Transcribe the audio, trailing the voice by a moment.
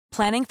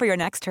Planning for your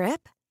next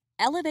trip?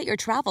 Elevate your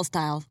travel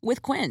style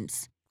with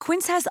Quince.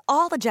 Quince has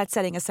all the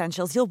jet-setting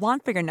essentials you'll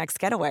want for your next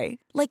getaway,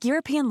 like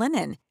European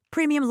linen,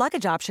 premium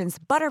luggage options,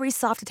 buttery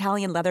soft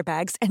Italian leather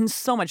bags, and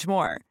so much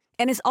more.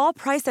 And is all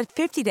priced at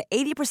 50 to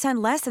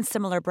 80% less than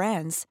similar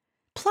brands.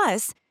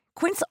 Plus,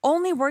 Quince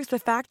only works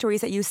with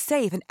factories that use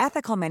safe and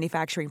ethical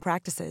manufacturing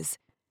practices.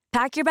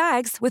 Pack your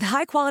bags with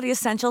high-quality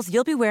essentials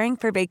you'll be wearing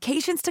for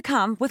vacations to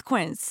come with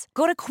Quince.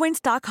 Go to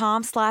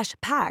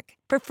quince.com/pack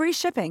for free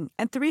shipping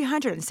and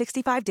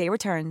 365-day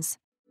returns.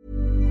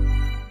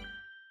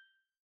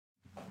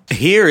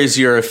 Here is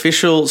your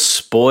official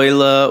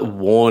spoiler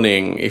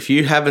warning. If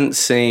you haven't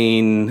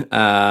seen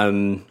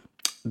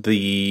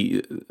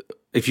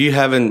if you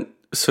haven't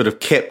sort of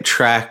kept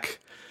track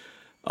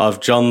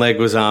of John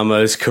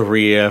Leguizamo's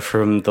career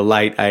from the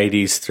late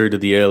 80s through to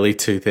the early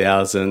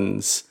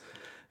 2000s,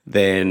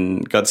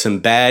 then got some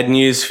bad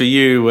news for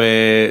you.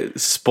 We're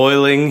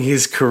spoiling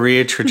his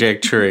career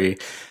trajectory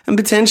and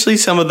potentially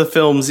some of the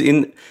films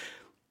in...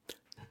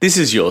 This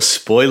is your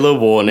spoiler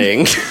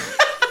warning.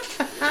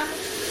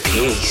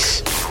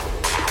 Peace.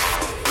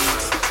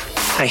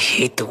 I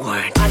hate the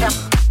word. I got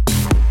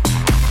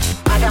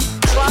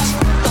trust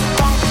the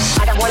funk.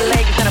 I got one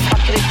leg and a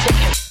bucket of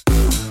chicken.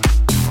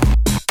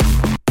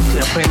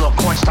 Dude, I put a little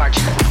cornstarch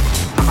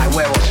on my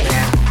werewolves,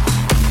 man.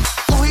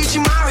 Luigi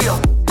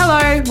Mario.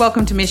 Hello,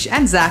 welcome to Mish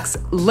and Zach's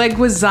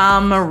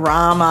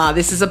Leguizamo-rama.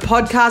 This is a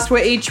podcast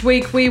where each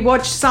week we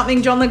watch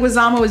something John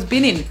Leguizamo has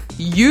been in.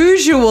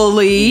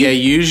 Usually. Yeah,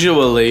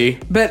 usually.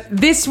 But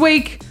this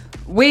week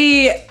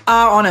we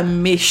are on a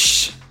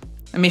mission.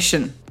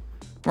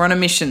 We're on a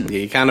mission. Yeah,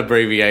 you can't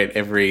abbreviate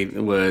every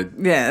word.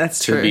 Yeah, that's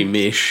to true. be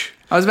Mish.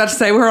 I was about to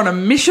say we're on a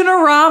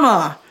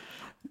missionorama.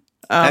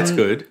 That's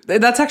good.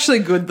 That's actually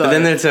good, though. But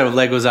then there's a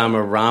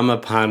Leguizamo-rama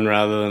pun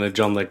rather than a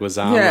John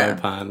Leguizamo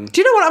pun.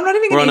 Do you know what? I'm not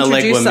even going to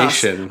introduce us.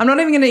 Mission. I'm not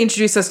even going to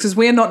introduce us because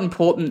we're not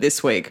important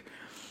this week.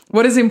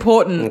 What is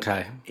important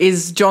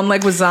is John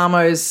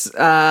Leguizamo's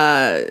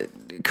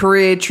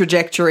career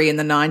trajectory in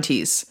the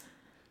 90s.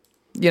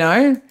 You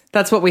know?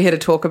 That's what we're here to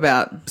talk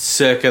about.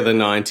 Circa the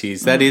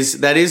 90s.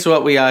 That is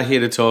what we are here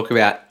to talk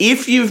about.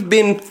 If you've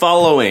been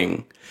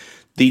following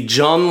the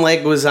John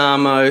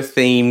Leguizamo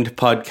themed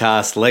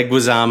podcast,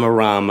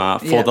 Leguizamo-rama,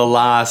 for the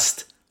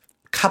last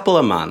couple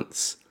of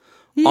months,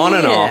 on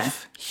and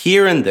off,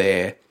 here and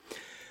there,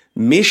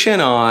 Mish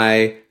and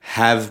I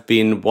have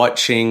been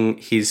watching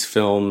his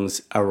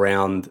films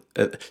around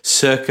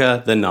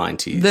circa the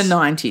 90s. The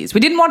 90s.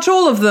 We didn't watch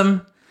all of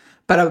them,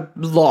 but a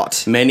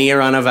lot. Many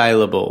are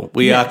unavailable.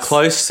 We are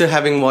close to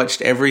having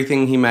watched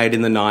everything he made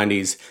in the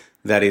 90s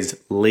that is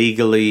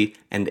legally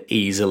and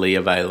easily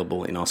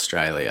available in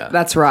Australia.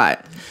 That's right.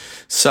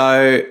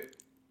 So,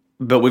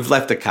 but we've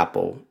left a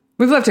couple.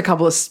 We've left a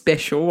couple of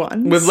special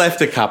ones. We've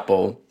left a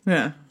couple.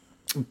 Yeah.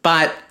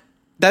 But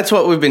that's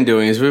what we've been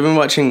doing, is we've been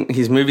watching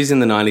his movies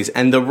in the 90s.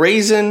 And the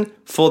reason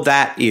for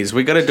that is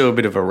we got to do a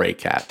bit of a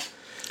recap.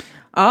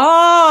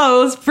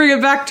 Oh, let's bring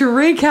it back to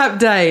recap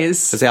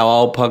days. That's our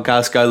old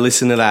podcast. Go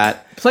listen to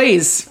that.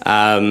 Please.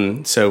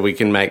 So we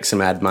can make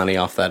some ad money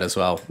off that as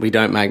well. We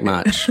don't make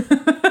much.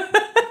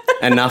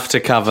 Enough to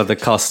cover the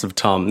cost of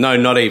Tom. No,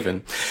 not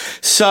even.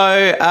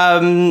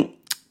 So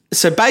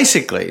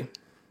basically,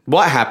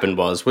 what happened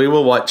was we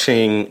were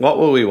watching... What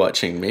were we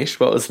watching, Mish?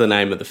 What was the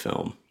name of the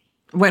film?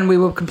 When we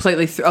were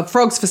completely...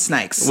 Frogs for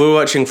Snakes. We were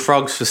watching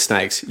Frogs for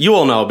Snakes. You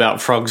all know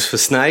about Frogs for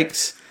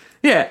Snakes.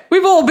 Yeah,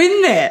 we've all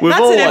been there. We've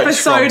all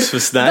watched Frogs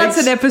for Snakes. That's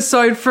an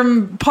episode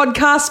from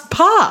podcast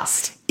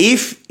past.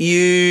 If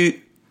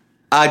you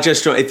are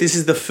just... If this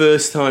is the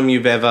first time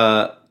you've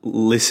ever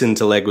listened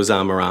to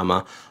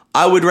Leguizamo-rama,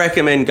 I would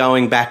recommend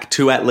going back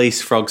to at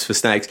least Frogs for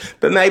Snakes,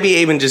 but maybe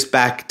even just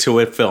back to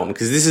a film,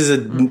 because this is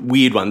a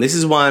weird one. This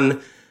is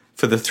one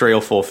for the 3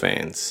 or 4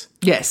 fans.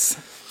 Yes.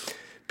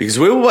 Because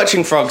we were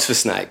watching Frogs for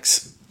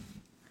Snakes,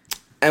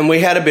 and we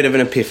had a bit of an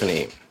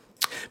epiphany.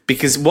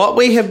 Because what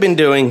we have been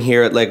doing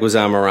here at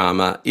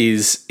Leguizamo-rama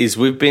is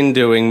we've been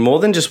doing more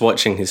than just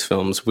watching his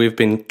films. We've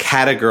been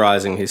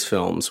categorizing his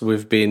films.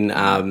 We've been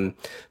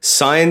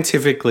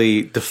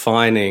scientifically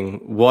defining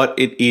what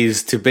it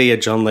is to be a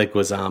John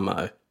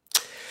Leguizamo.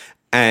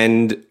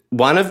 And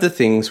one of the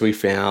things we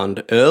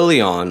found early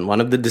on, one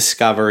of the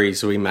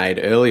discoveries we made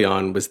early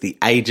on, was the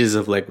ages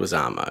of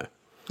Leguizamo.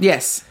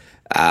 Yes.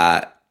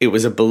 It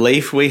was a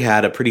belief we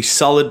had, a pretty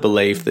solid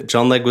belief, that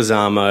John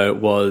Leguizamo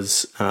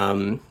was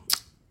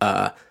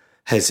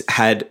has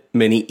had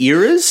many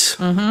eras.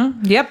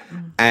 Mm-hmm. Yep.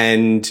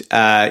 And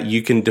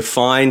you can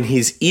define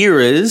his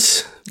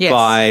eras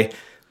by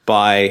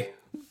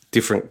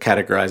different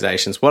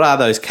categorizations. What are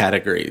those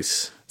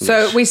categories?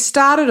 So we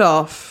started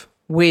off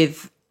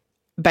with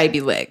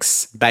baby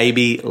legs.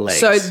 Baby legs.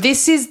 So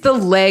this is the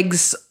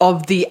legs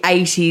of the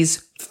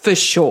 80s for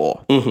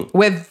sure. Mm-hmm.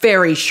 We're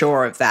very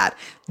sure of that.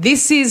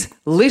 This is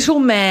Little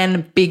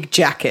Man, Big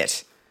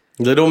Jacket.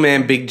 Little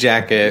Man, Big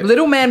Jacket.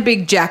 Little Man,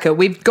 Big Jacket.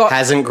 We've got...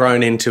 Hasn't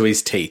grown into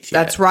his teeth yet.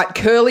 That's right.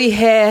 Curly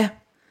hair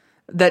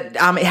that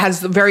it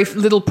has very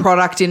little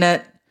product in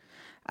it.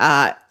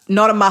 Not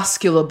a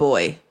muscular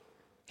boy.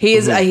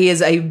 He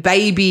is a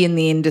baby in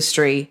the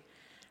industry,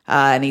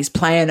 and he's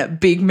playing a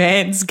big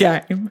man's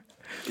game.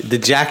 The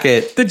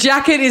jacket. The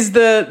jacket is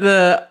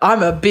the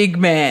I'm a big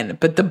man,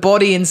 but the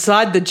body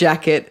inside the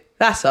jacket,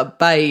 that's a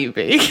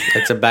baby.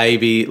 It's a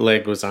baby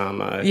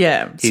Leguizamo.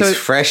 Yeah. He's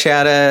fresh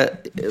out of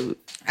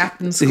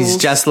acting school. He's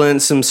just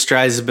learned some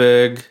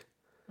Strasbourg,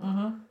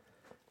 and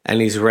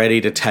he's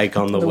ready to take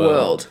on the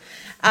world.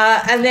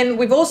 And then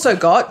we've also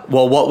got...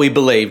 Well, what we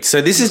believed.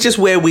 So this is just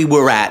where we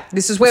were at.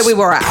 This is where we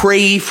were at.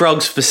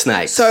 Pre-Frogs for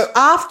Snakes. So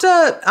after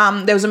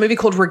there was a movie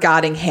called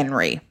Regarding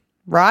Henry,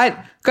 right?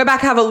 Go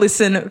back, have a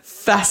listen.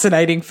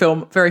 Fascinating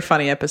film. Very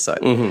funny episode.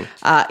 In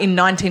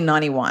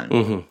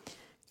 1991.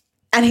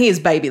 And he has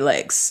baby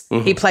legs.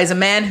 He plays a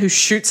man who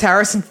shoots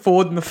Harrison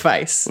Ford in the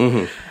face.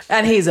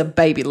 And he has a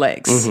baby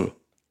legs.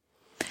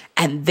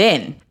 And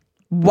then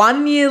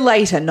 1 year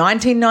later,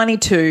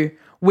 1992...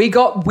 we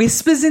got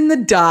Whispers in the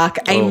Dark,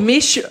 a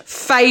Mish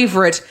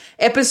favourite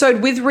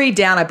episode with Reed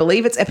Down. I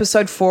believe it's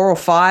episode 4 or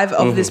 5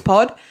 of this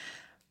pod.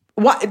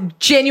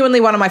 Genuinely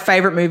one of my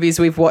favourite movies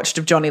we've watched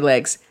of Johnny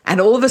Legs. And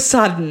all of a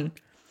sudden,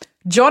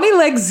 Johnny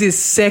Legs is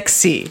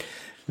sexy.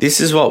 This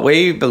is what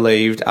we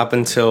believed up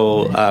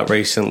until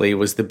recently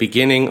was the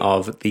beginning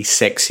of the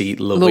sexy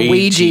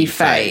Luigi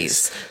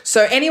phase.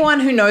 So anyone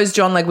who knows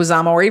John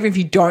Leguizamo, or even if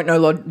you don't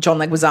know John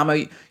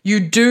Leguizamo, you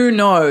do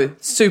know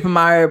Super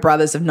Mario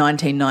Brothers of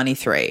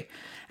 1993.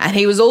 And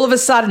he was all of a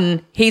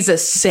sudden, he's a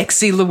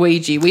sexy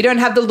Luigi. We don't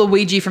have the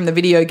Luigi from the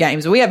video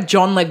games. We have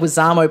John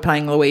Leguizamo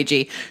playing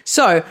Luigi.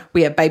 So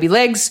we have baby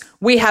legs.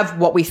 We have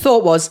what we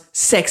thought was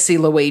sexy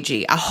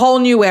Luigi. A whole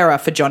new era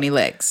for Johnny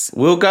Legs.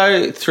 We'll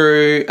go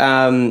through,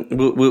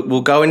 we'll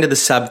go into the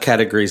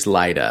subcategories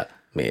later,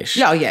 Mish.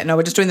 Oh, yeah. No,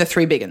 we're just doing the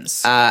three big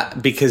uns.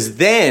 Because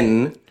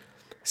then,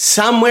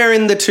 somewhere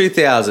in the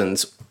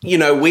 2000s, you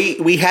know,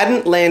 we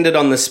hadn't landed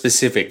on the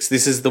specifics.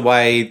 This is the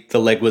way the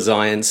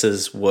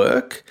Leguizances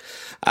work.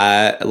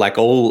 Like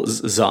all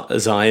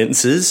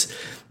sciences,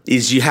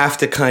 is you have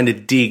to kind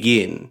of dig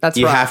in. That's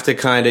you right. have to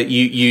kind of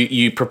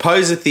you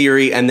propose a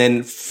theory, and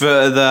then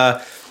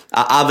further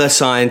other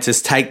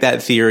scientists take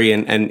that theory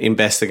and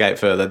investigate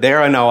further. There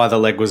are no other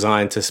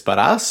Leguizantists but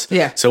us.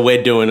 Yeah. So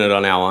we're doing it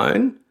on our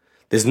own.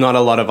 There's not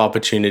a lot of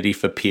opportunity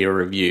for peer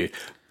review.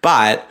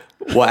 But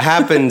what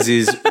happens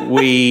is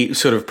we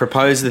sort of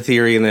propose the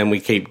theory and then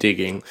we keep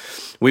digging.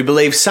 We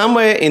believe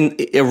somewhere in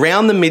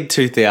around the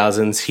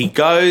mid-2000s,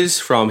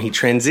 he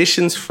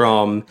transitions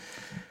from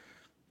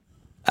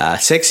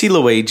Sexy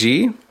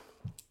Luigi,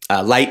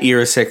 late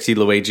era Sexy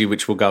Luigi,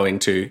 which we'll go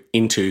into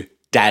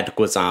Dad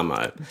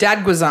Guizamo.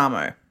 Dad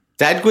Guizamo.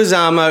 Dad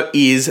Guizamo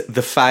is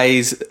the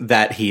phase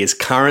that he is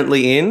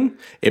currently in.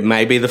 It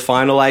may be the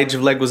final age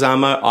of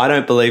Leguizamo. I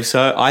don't believe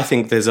so. I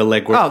think there's a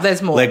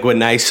there's more.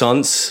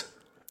 Leguinaissance.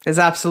 There's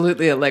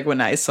absolutely a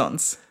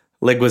Leguinaissance.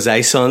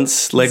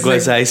 Leguizaissance.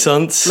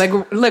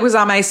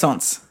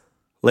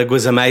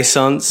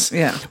 Leguizamaissance.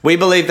 Yeah. We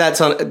believe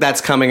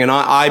that's coming, and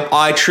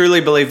I truly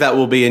believe that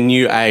will be a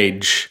new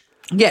age.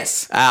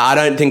 Yes. I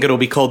don't think it'll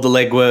be called the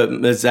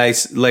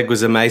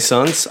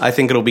Leguizamaissance. I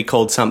think it'll be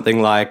called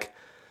something like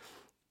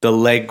the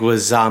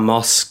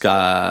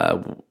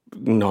Leguizamosca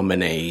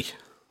nominee.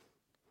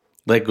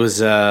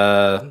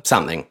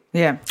 Something.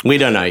 Yeah. We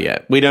don't know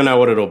yet. We don't know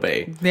what it'll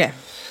be. Yeah.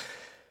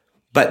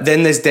 But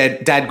then there's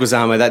Dad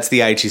Guizamo. That's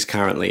the age he's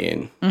currently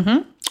in.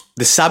 Mm-hmm.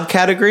 The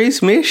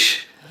subcategories,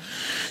 Mish?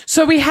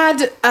 So we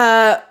had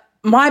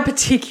my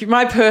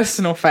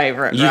personal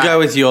favourite. You go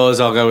with yours,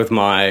 I'll go with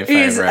my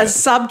favourite. Is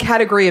a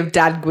subcategory of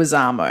Dad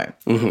Guizamo.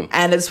 Mm-hmm.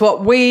 And it's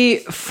what we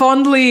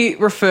fondly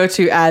refer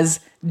to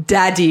as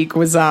Daddy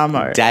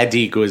Guizamo.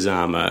 Daddy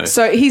Guizamo.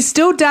 So he's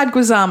still Dad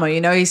Guizamo,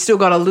 you know, he's still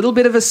got a little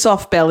bit of a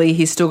soft belly,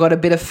 he's still got a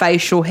bit of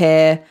facial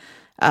hair.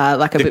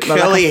 The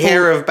curly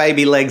hair of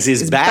baby legs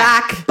is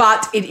back.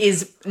 But it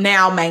is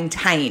now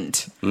maintained.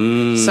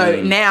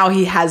 So now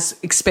he has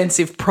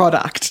expensive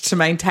product to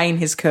maintain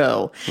his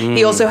curl.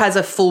 He also has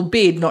a full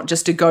beard, not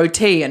just a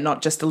goatee and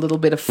not just a little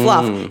bit of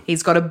fluff.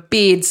 He's got a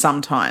beard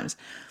sometimes.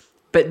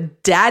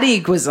 But Daddy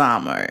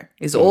Guizamo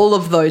is all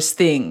of those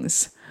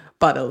things,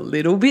 but a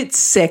little bit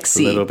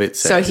sexy.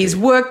 So he's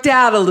worked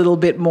out a little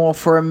bit more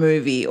for a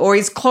movie, or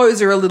his clothes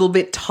are a little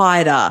bit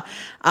tighter.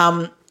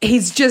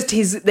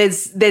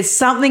 There's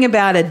something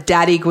about a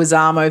Daddy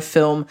Guizamo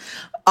film.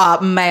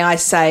 May I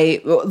say,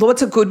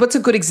 what's a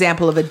good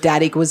example of a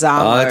Daddy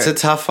Guizamo? Oh, it's a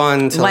tough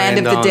one to Land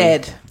of the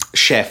Dead.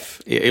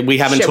 Chef. We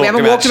haven't talked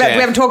about Chef.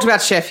 We haven't talked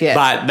about Chef yet.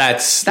 But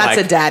that's like,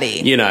 a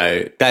daddy. You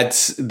know,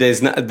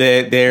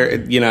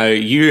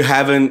 you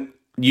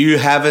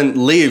haven't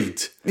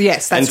lived.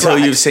 Yes, that's until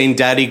right. you've seen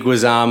Daddy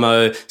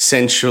Guizamo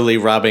sensually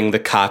rubbing the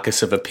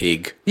carcass of a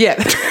pig. Yeah.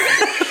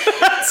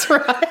 That's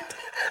right.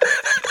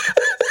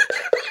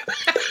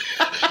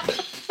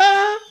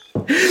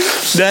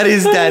 That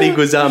is Daddy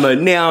Guizamo.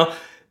 Now,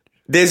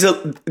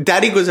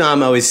 Daddy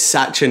Guisamo is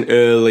such an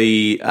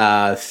early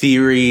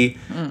theory.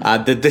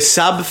 The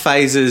sub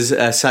phases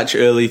are such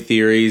early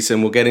theories,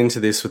 and we'll get into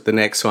this with the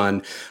next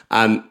one.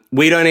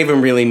 We don't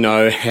even really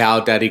know how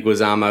Daddy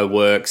Guisamo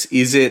works.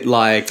 Is it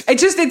like...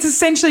 It's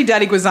essentially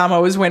Daddy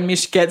Guisamo is when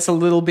Mish gets a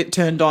little bit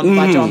turned on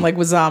by John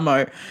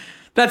Leguizamo.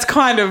 That's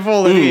kind of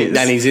all it is.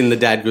 And he's in the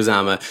Dad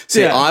Guisamo.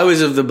 See, I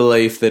was of the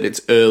belief that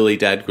it's early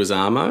Dad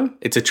Guisamo.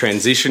 It's a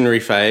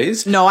transitionary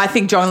phase. No, I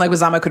think John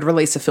Leguizamo could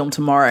release a film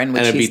tomorrow in which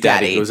and it'd he's be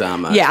Daddy Daddy.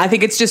 Guisamo. Yeah, I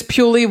think it's just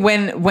purely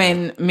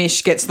when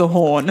Mish gets the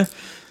horn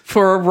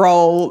for a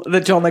role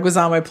that John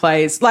Leguizamo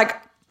plays. Like,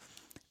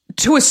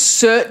 to a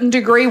certain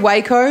degree,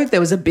 Waco, there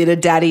was a bit of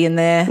Daddy in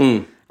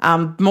there.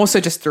 More so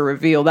just the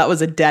reveal. That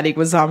was a Daddy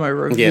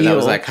Guisamo reveal. Yeah, that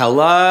was like,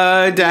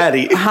 hello,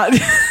 Daddy.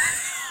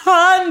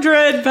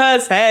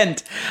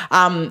 100%.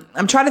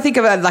 I'm trying to think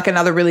of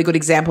another really good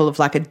example of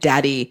like a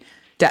daddy.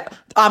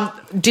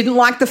 Didn't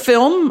like the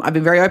film. I've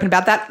been very open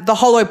about that. The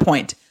Hollow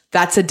Point.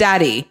 That's a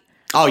daddy.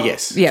 Oh,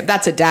 yes. Yeah,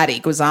 that's a Daddy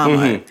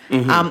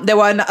Guisamo. There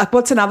were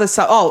what's another?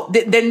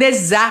 Then there's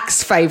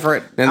Zach's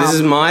favorite. Now this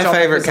is my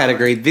favorite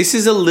category. This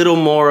is a little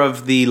more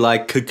of the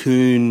like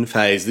cocoon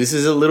phase. This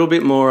is a little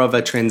bit more of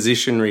a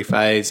transitionary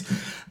phase,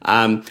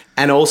 and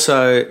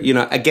also, you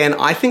know, again,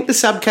 I think the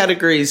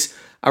subcategories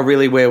are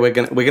really where we're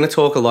gonna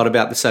talk a lot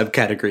about the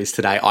subcategories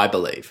today, I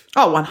believe.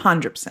 Oh,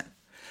 100%.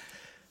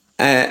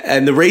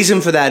 And the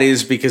reason for that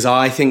is because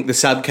I think the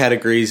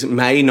subcategories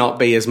may not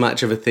be as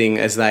much of a thing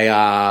as they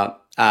are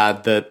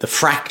the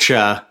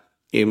fracture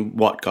in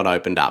what got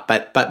opened up.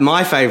 But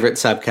my favourite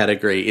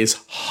subcategory is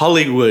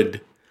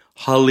Hollywood.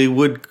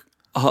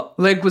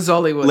 Leg was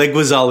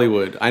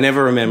Hollywood. I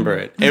never remember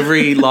it.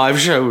 Every live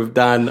show we've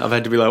done, I've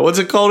had to be like, what's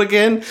it called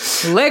again?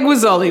 Leg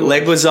was Hollywood.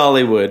 Leg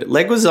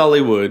was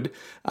Hollywood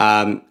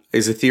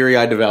is a theory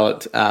I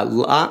developed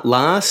earlier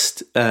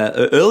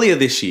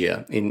this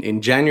year,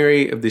 in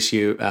January of this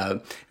year.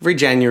 Every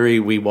January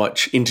we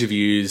watch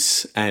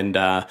interviews and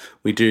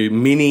we do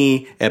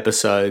mini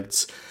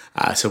episodes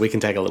so we can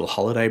take a little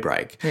holiday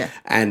break. Yeah.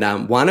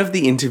 And one of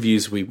the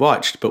interviews we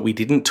watched but we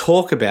didn't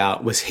talk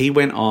about was he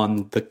went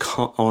on the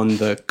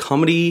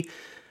comedy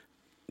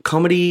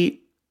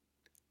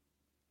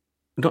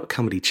not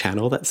Comedy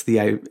Channel, that's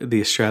the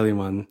Australian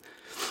one.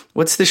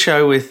 What's the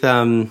show with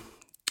the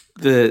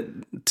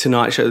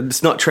Tonight Show?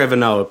 It's not Trevor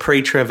Noah,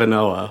 pre-Trevor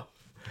Noah.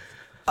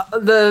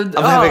 The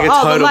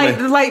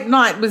late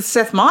night with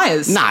Seth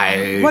Meyers.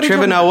 No,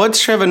 Trevor Noah.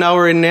 What's Trevor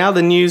Noah in now?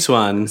 The news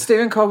one.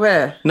 Stephen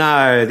Colbert.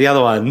 No, the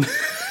other one.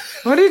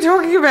 What are you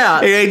talking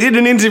about? He did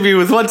an interview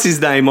with what's his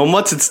name on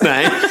What's Its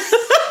Name.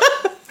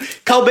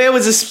 Colbert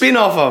was a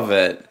spin-off of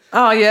it.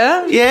 Oh,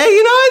 yeah? Yeah,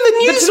 you know, the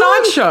news The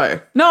Tonight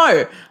Show.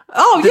 No.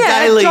 Oh,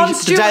 Jon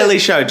Stewart. The Daily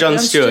Show, Jon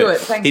Stewart.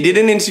 Thank He you.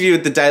 did an interview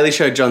with The Daily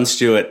Show, Jon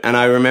Stewart, and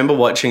I remember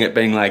watching it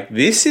being like,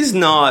 this is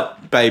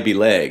not baby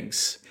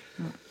legs.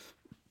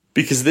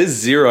 Because there's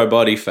zero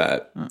body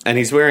fat. And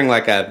he's wearing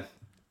like a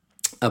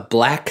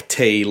black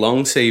tee,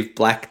 long sleeve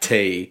black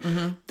tee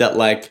that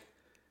like...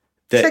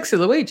 Sexy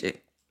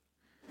Luigi.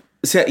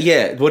 So,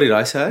 yeah, what did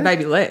I say?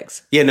 Baby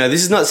legs. Yeah, no,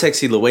 this is not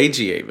Sexy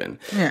Luigi even.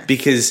 Yeah.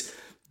 Because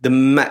the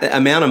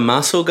amount of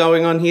muscle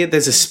going on here,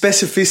 there's a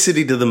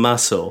specificity to the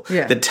muscle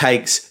that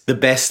takes the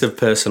best of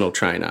personal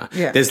trainer.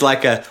 Yeah. There's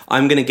like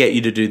I'm going to get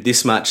you to do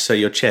this much so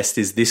your chest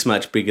is this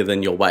much bigger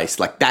than your waist.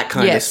 Like that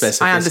kind of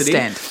specificity. I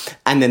understand.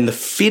 And then the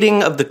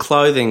fitting of the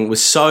clothing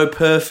was so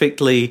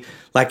perfectly,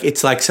 like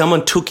it's like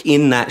someone took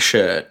in that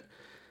shirt.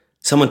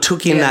 Someone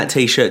took in that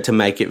T-shirt to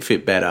make it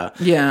fit better.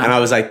 Yeah. And I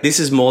was like,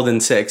 this is more than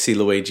Sexy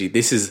Luigi.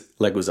 This is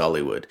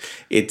Leguizamo.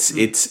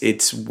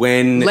 It's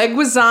when...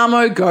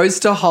 Leguizamo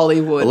goes to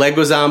Hollywood.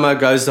 Leguizamo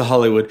goes to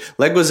Hollywood.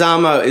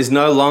 Leguizamo is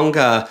no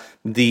longer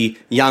the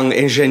young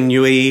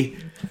ingenue...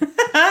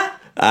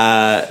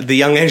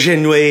 that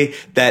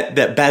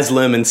Baz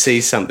Luhrmann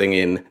sees something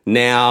in.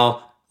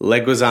 Now,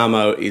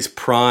 Leguizamo is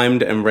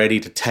primed and ready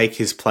to take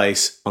his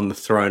place on the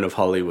throne of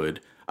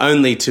Hollywood,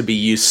 only to be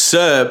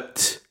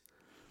usurped...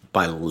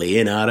 by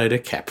Leonardo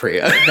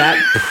DiCaprio.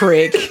 That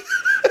prick.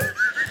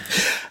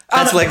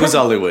 That's Leg was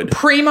Hollywood.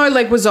 Primo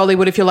Leg was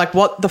Hollywood, if you're like,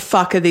 what the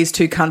fuck are these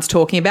two cunts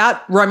talking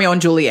about? Romeo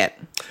and Juliet.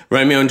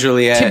 Romeo and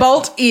Juliet.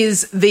 Tybalt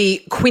is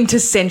the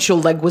quintessential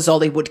Leg was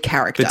Hollywood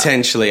character.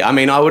 Potentially. I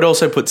mean, I would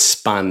also put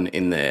Spun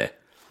in there.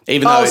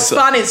 Even though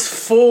Spun is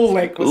full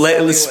Leg was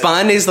Hollywood.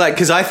 Spun is like,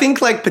 because I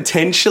think like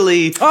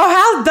potentially...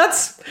 Spun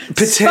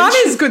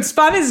is good.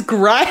 Spun is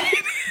great.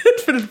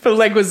 for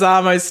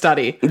Leguizamo's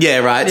study. Yeah,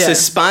 right. Yeah. So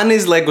Spun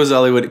is Leg was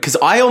Hollywood because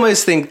I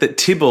almost think that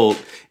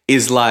Tybalt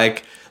is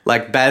like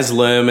Baz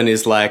Luhrmann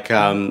is like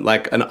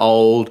an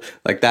old,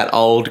 like that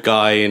old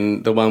guy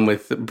in the one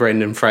with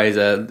Brendan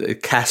Fraser,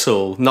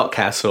 not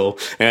Castle,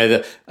 you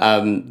know,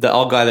 the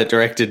old guy that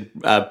directed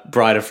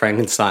Bride of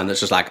Frankenstein. That's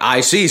just like,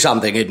 I see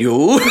something in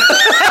you.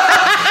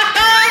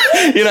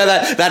 You know,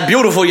 that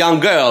beautiful young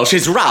girl.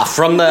 She's rough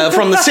from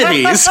the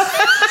cities.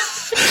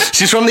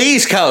 She's from the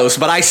East Coast,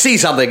 but I see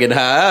something in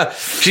her.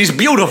 She's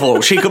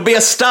beautiful. She could be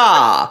a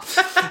star.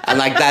 And,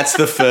 like, that's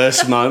the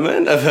first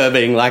moment of her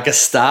being, like, a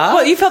star.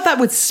 Well, you felt that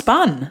with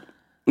Spun.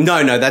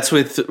 No, that's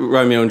with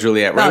Romeo and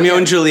Juliet. Romeo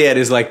and Juliet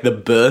is like the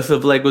birth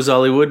of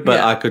Leguizollywood, but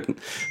I couldn't.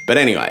 But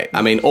anyway,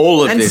 I mean,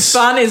 all of and this.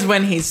 Spun is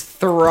when he's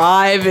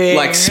thriving.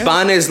 Like,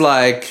 Spun is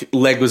like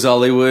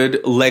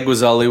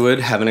Leguizollywood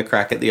having a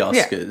crack at the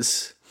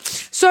Oscars. Yeah.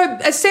 So,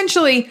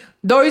 essentially,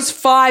 those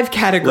 5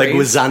 categories.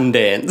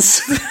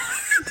 Leguizundance. The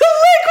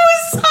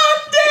Leguizundance!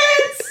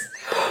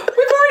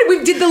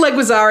 We did the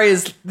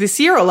Leguizarias this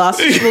year or last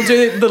year. We'll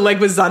do the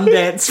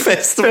Leguizundance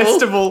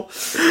Festival.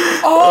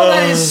 Oh,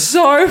 that is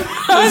so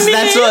funny.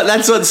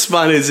 That's what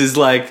Spun is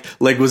like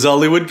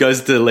Leguizollywood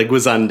goes to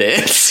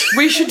Leguizundance.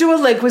 We should do a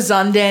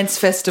Leguizundance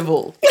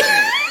Festival.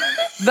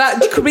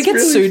 Could we get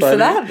really sued funny. For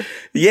that?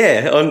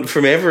 Yeah,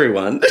 from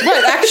everyone.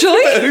 Wait,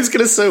 actually? Who's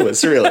going to sue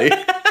us, really? We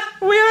don't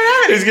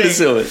know. Who's going to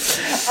sue us?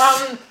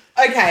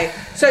 Okay,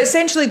 so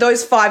essentially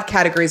those 5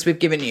 categories we've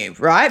given you,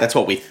 right? That's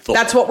what we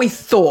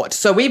thought.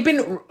 So we've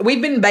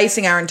been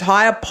basing our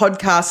entire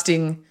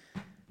podcasting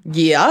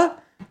year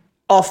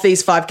off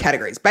these 5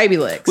 categories. Baby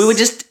legs. We were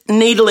just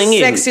needling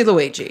in. Sexy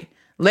Luigi.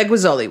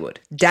 Leguizollywood.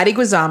 Daddy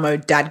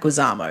Guizamo, Dad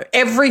Guizamo.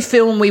 Every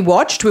film we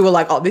watched, we were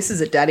like, oh, this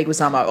is a Daddy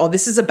Guizamo. Oh,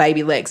 this is a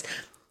Baby Legs.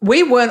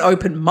 We weren't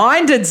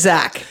open-minded,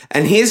 Zach.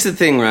 And here's the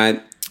thing,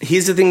 right?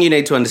 Here's the thing you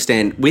need to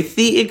understand. With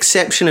the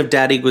exception of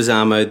Daddy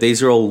Guizamo,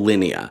 these are all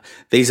linear.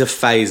 These are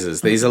phases.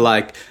 These are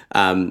like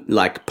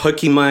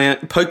Pokemans.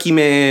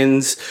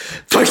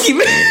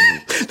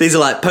 These are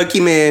like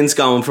Pokemans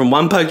going from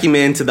one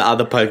Pokemon to the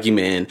other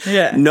Pokemon.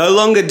 Yeah. No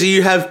longer do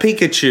you have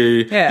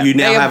Pikachu. Yeah. You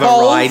now have a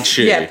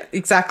Raichu. Yeah,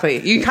 exactly.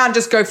 You can't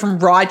just go from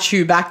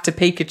Raichu back to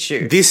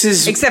Pikachu.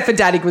 Except for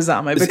Daddy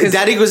Guizamo. Because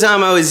Daddy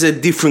Guizamo is a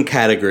different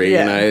category. Yeah.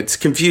 You know, it's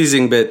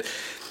confusing, but...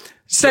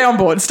 Stay on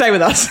board. Stay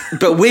with us.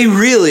 But we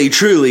really,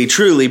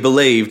 truly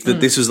believed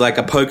that this was like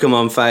a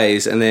Pokemon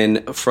phase, and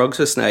then Frogs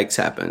for Snakes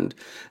happened,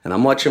 and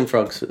I'm watching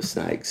Frogs for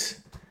Snakes,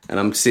 and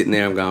I'm sitting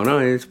there, I'm going, oh,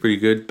 it's pretty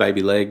good,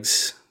 Baby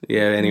Legs.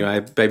 Yeah,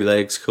 anyway, Baby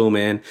Legs, cool,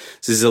 man.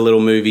 This is a little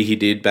movie he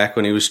did back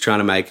when he was trying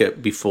to make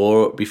it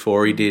before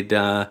he did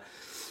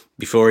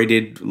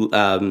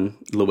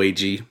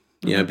Luigi.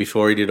 You know,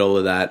 before he did all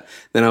of that.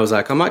 Then I was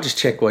like, I might just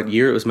check what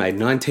year it was made.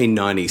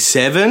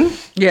 1997?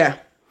 Yeah.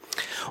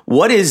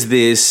 What is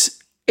this?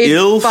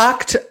 It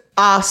fucked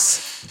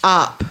us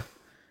up.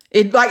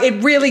 It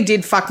really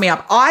did fuck me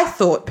up. I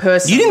thought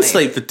personally. You didn't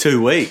sleep for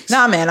 2 weeks.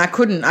 Nah, man, I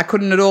couldn't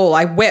at all.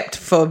 I wept.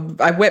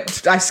 I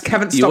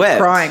haven't stopped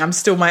crying. I'm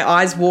still, my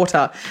eyes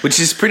water. Which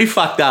is pretty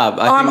fucked up.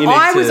 I think you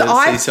need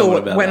to see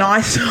someone about that.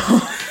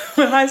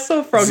 When I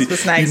saw Frogs for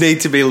Snakes. You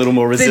need to be a little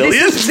more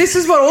resilient. This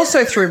is what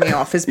also threw me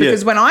off, is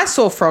because when I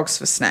saw Frogs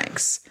for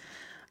Snakes,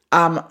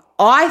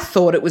 I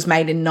thought it was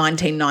made in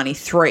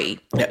 1993.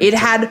 Yeah, it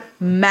had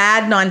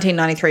mad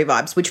 1993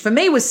 vibes, which for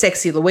me was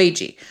Sexy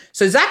Luigi.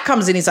 So Zach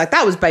comes in, he's like,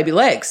 that was Baby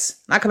Legs.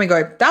 And I come and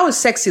go, that was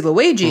Sexy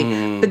Luigi.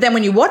 But then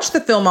when you watch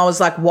the film, I was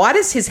like, why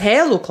does his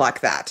hair look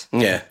like that?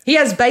 Yeah. He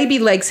has Baby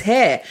Legs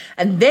hair.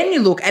 And then you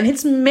look, and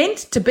it's meant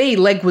to be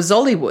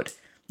Leguizollywood.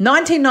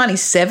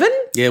 1997?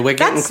 Yeah, we're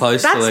getting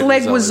close to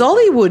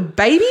Leguizollywood,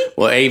 baby.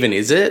 Well, even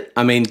is it?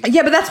 I mean...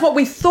 Yeah, but that's what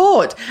we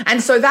thought.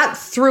 And so that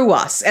threw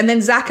us. And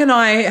then Zach and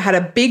I had a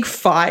big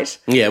fight.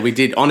 Yeah, we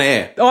did. On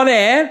air. Go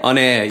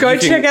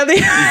check out the...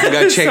 You can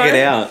go check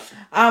it out.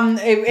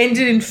 It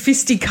ended in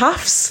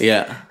fisticuffs.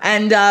 Yeah.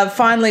 And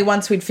finally,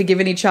 once we'd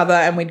forgiven each other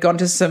and we'd gone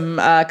to some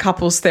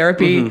couples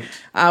therapy,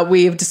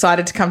 we've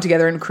decided to come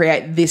together and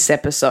create this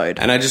episode.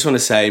 And I just want to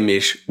say,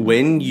 Mish,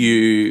 when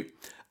you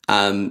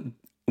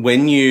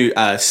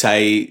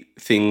say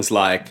things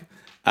like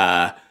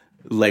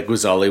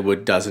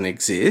Leguizollywood doesn't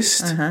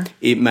exist,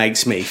 it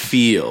makes me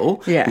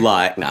feel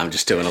like... No, I'm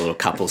just doing a little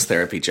couples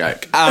therapy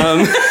joke.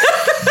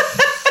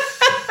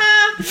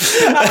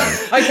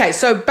 Okay,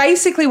 so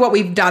basically what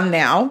we've done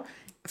now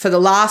for the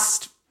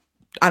last,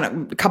 I don't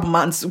know, a couple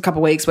months, a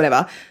couple weeks,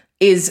 whatever,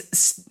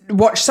 is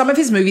watch some of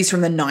his movies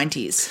from the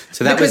 90s.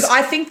 So because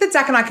I think that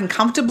Zach and I can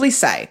comfortably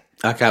say...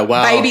 Okay,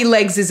 well... Baby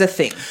Legs is a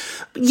thing.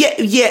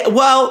 Yeah.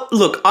 Well,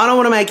 look, I don't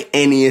want to make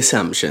any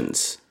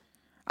assumptions.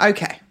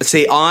 Okay.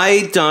 See,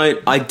 I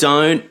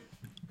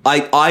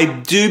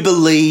do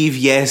believe,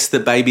 yes,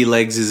 that Baby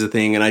Legs is a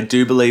thing, and I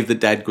do believe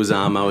that Dad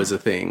Guizamo is a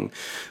thing,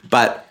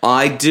 but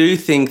I do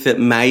think that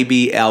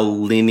maybe our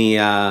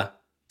linear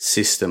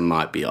system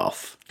might be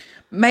off.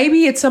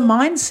 Maybe it's a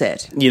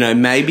mindset. You know,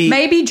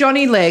 maybe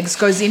Johnny Legs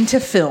goes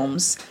into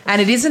films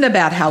and it isn't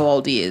about how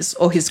old he is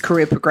or his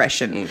career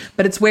progression,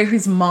 but it's where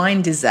his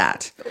mind is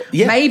at.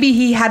 Yeah. Maybe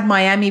he had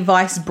Miami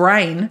Vice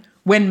brain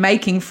when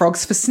making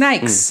Frogs for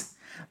Snakes.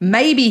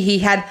 Maybe he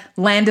had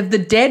Land of the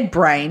Dead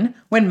brain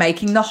when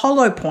making The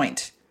Hollow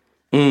Point.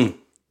 Do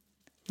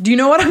you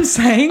know what I'm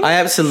saying? I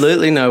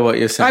absolutely know what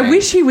you're saying. I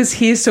wish he was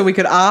here so we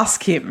could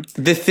ask him.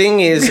 The thing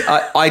is,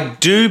 I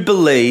do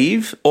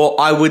believe, or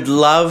I would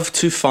love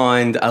to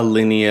find a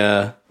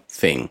linear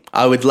thing.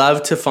 I would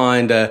love to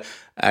find a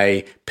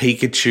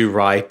Pikachu,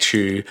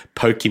 Raichu,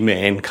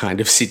 Pokemon kind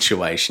of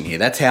situation here.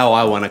 That's how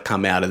I want to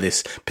come out of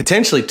this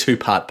potentially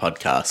 2-part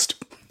podcast.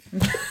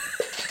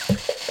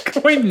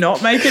 Can we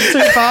not make it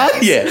 2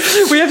 parts? Yeah.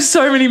 We have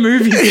so many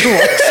movies to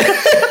watch.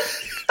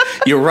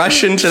 You're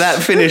rushing to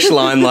that finish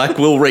line like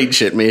we'll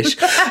reach it, Mish.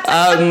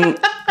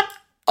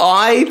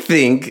 I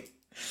think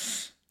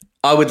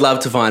I would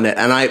love to find it,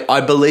 and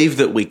I believe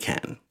that we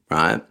can,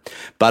 right?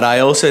 But I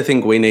also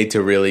think we need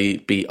to really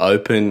be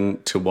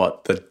open to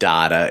what the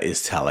data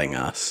is telling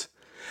us.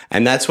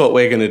 And that's what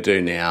we're going to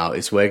do now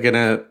is we're going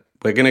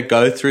to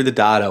go through the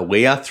data.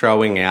 We are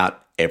throwing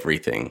out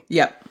everything.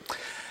 Yep.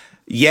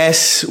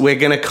 Yes, we're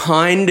going to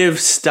kind of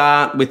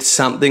start with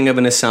something of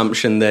an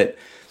assumption that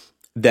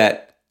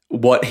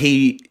what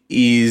he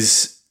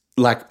is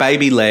like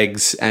Baby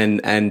Legs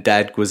and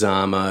Dad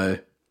Guizamo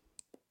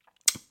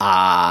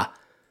are,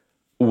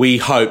 we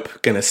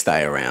hope, going to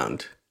stay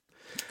around.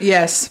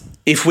 Yes.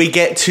 If we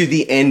get to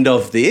the end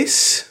of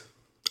this,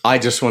 I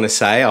just want to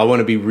say, I want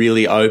to be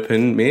really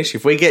open, Mish.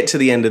 If we get to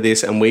the end of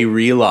this and we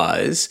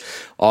realise,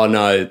 oh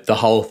no, the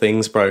whole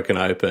thing's broken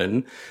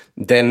open,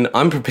 then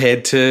I'm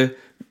prepared to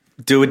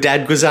do a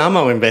Dad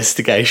Guizamo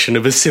investigation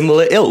of a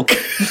similar ilk.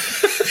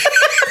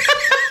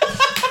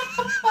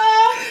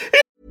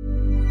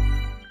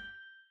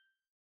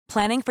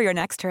 Planning for your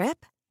next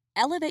trip?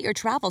 Elevate your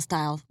travel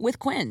style with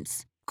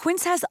Quince.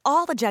 Quince has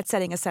all the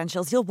jet-setting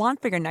essentials you'll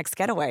want for your next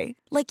getaway,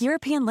 like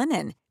European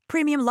linen,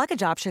 premium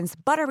luggage options,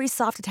 buttery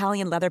soft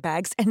Italian leather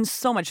bags, and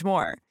so much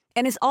more.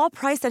 And is all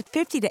priced at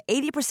 50 to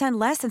 80%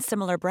 less than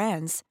similar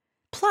brands.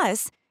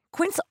 Plus,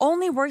 Quince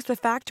only works with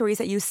factories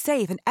that use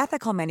safe and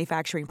ethical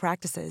manufacturing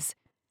practices.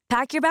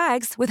 Pack your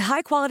bags with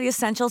high-quality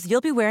essentials you'll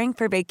be wearing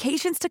for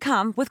vacations to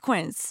come with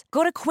Quince.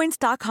 Go to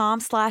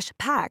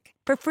quince.com/pack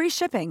for free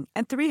shipping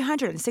and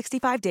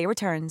 365-day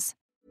returns.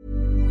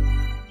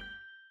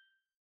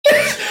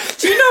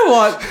 Do you know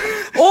what?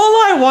 All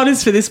I want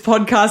is for this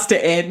podcast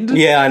to end.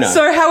 Yeah, I know.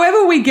 So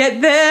however we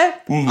get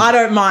there, I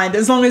don't mind,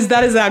 as long as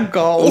that is our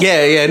goal.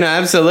 Yeah, no,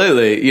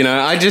 absolutely. You know,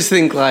 I just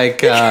think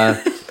like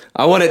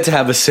I want it to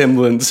have a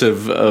semblance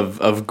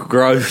of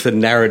growth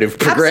and narrative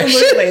progression.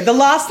 Absolutely. The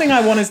last thing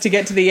I want is to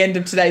get to the end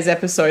of today's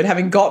episode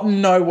having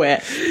gotten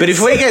nowhere. But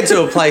if we get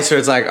to a place where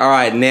it's like, all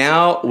right,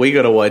 now we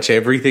got to watch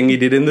everything you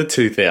did in the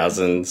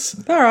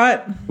 2000s. All right.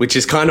 Which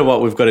is kind of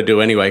what we've got to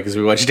do anyway, because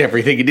we watched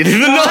everything you did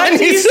in the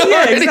 90s.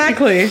 Yeah,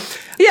 exactly.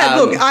 Yeah,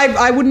 look,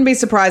 I wouldn't be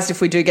surprised if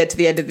we do get to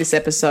the end of this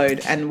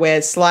episode and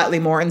we're slightly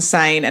more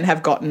insane and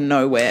have gotten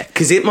nowhere.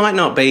 Because it might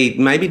not be,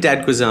 maybe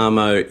Dad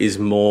Guizamo is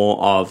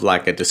more of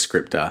like a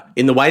descriptor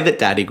in the way that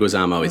Daddy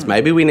Guizamo is.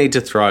 Maybe we need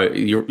to throw,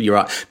 you're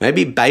right,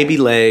 maybe Baby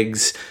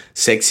Legs,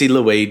 Sexy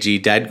Luigi,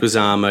 Dad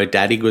Guizamo,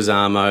 Daddy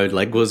Guizamo,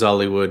 Leg was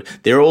Hollywood,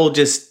 they're all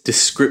just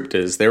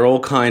descriptors. They're all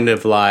kind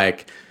of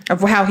like... Of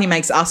how he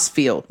makes us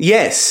feel.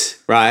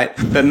 Yes, right.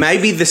 But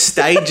maybe the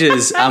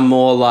stages are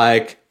more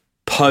like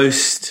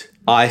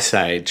post-Ice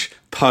Age,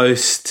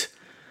 post...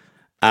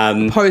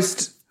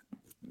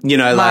 you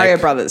know, Mario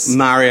like Brothers.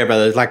 Mario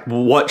Brothers, like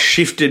what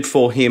shifted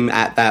for him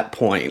at that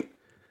point.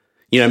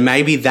 You know,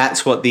 maybe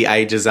that's what the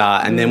ages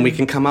are, and then we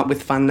can come up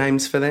with fun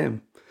names for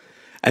them.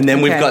 And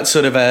then we've got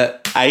sort of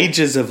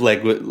ages of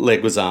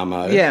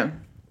Leguizamo. Yeah.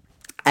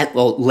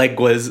 Well,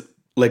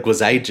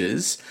 Leguiz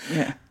ages.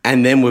 Yeah.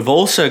 And then we've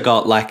also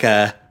got like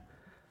a...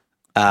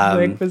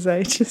 Leguiz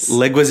ages.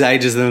 Leguiz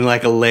ages and then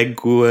like a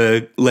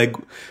Legua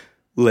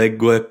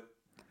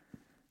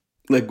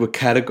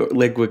category.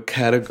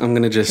 I'm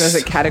going to just... Is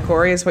it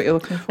category is what you're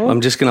looking for?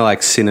 I'm just going to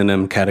like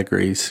synonym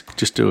categories.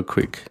 Just do a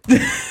quick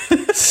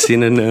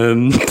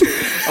synonym.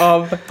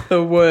 Of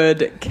the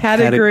word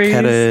categories.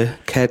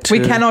 We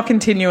cannot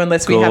continue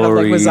unless we have a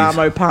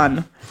Leguizamo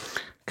pun.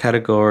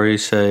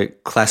 Categories, so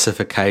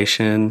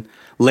classification,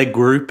 leg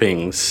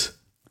groupings.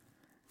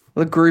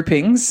 Le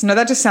groupings. No,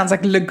 that just sounds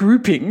like le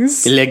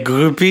groupings. Leg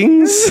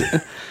groupings.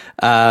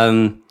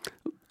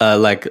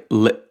 Like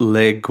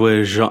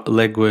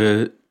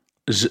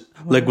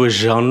legua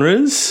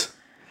genres.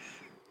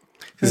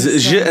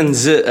 Z and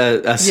z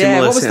are similar. Yeah,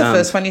 what was the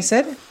first one you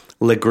said?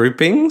 Le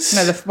groupings.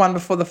 No, the one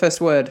before the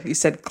first word. You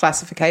said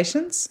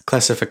classifications?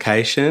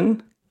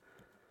 Classification.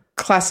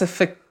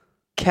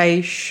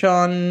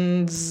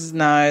 Classifications.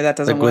 No, that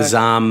doesn't work.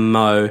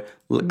 Guizamo.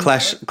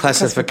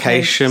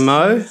 Classification.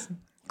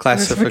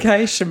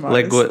 Classification. Do you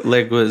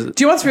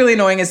know what's really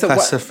annoying is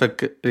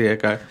that yeah,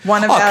 go.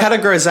 One of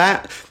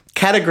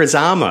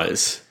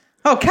categorizamos.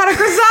 Oh,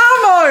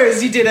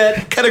 categorizamos! You did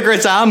it.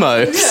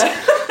 Categorizamos. Yeah.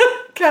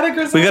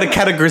 Categorizamo. We got to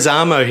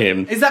categorizamo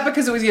him. Is that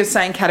because you're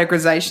saying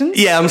categorizations?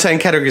 Yeah, I'm saying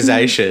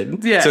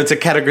categorization. Yeah. So it's a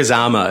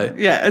categorizamo.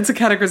 Yeah, it's a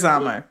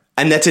categorizamo.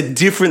 And that's a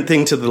different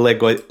thing to the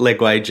leg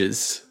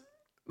wages.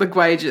 Leg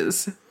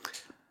wages.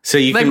 So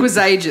you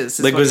Leguiz ages.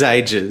 Leguiz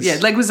ages. Yeah,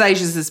 Leguiz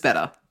ages is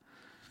better.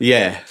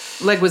 Yeah.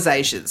 Leguiz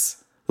ages.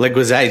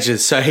 Leguiz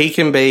ages. So he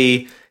could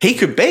be,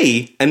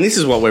 and this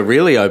is what we're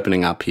really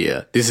opening up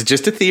here. This is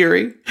just a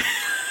theory.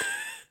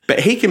 But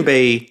he can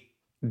be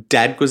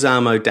Dad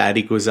Guizamo,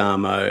 Daddy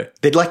Guizamo.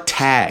 They're like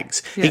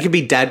tags. Yeah. He could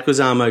be Dad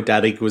Guizamo,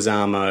 Daddy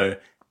Guizamo,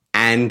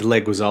 and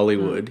Leg was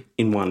Hollywood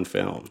in one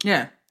film.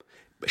 Yeah.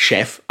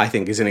 Chef, I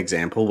think, is an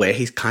example where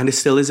he kind of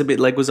still is a bit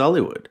Leg was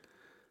Hollywood.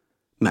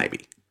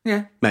 Maybe.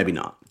 Yeah. Maybe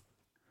not.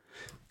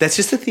 That's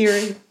just a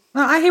theory.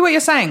 No, I hear what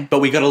you're saying. But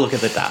we got to look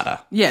at the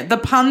data. Yeah, the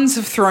puns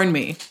have thrown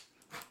me.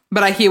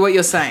 But I hear what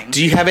you're saying.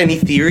 Do you have any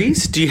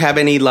theories? Do you have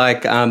any,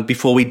 like,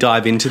 before we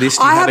dive into this,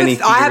 do you have any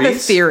theories? I have a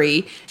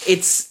theory.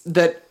 It's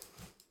that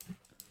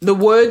the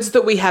words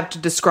that we have to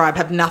describe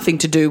have nothing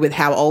to do with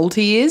how old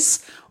he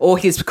is or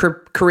his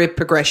career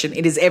progression.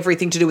 It is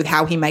everything to do with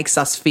how he makes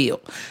us feel.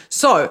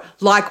 So,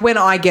 like when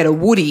I get a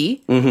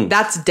Woody,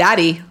 that's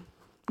Daddy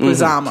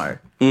Guizamo.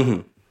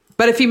 Mm-hmm.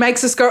 But if he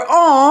makes us go,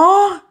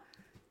 "Aw,"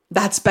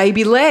 that's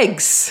Baby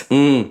Legs.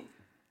 Mm.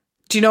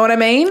 Do you know what I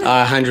mean?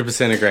 I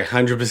 100% agree.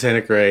 100%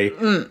 agree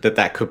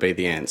that could be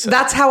the answer.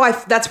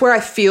 That's where I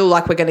feel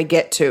like we're going to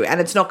get to, and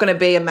it's not going to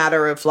be a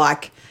matter of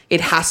like it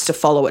has to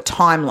follow a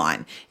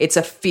timeline. It's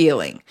a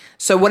feeling.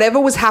 So whatever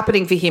was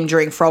happening for him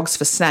during Frogs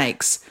for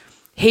Snakes,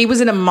 he was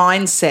in a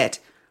mindset,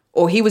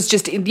 or he was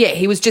just in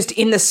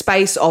the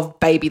space of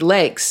Baby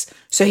Legs.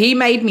 So he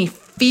made me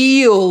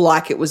feel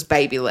like it was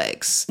Baby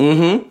Legs,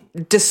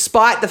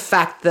 despite the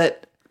fact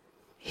that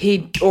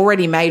he'd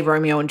already made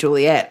Romeo and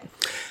Juliet.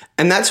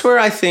 And that's where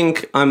I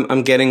think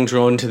I'm getting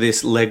drawn to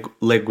this the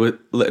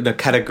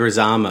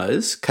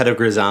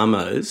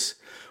categorizamos,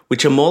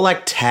 which are more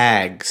like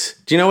tags.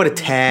 Do you know what a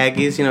tag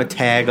is? You know, a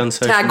tag on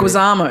social media?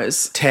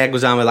 Tag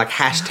Guizamo, like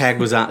hashtag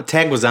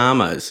tag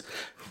Guizamos.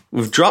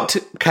 We've dropped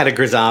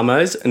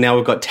categorizamos, and now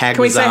we've got tag Guizamos.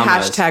 Can we say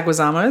hashtag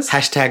Guizamos?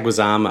 Hashtag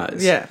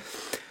Guizamos. Yeah.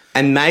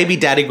 And maybe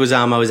Daddy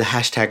Guizamo is a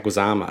hashtag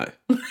Guizamo.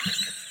 Do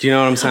you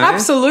know what I'm saying?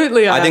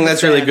 Absolutely. I think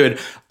that's really good.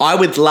 I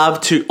would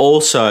love to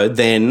also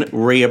then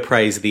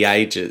reappraise the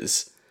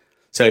ages.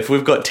 So if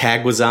we've got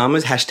tag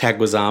Guizamos, hashtag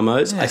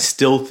Guizamos, I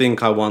still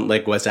think I want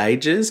Leguiz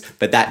ages,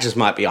 but that just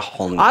might be a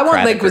whole new I want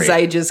category. Leguiz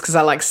ages because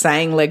I like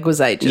saying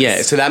Leguiz ages.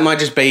 Yeah, so that might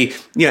just be,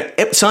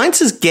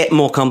 sciences get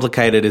more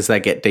complicated as they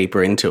get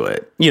deeper into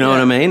it. You know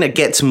what I mean? It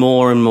gets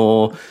more and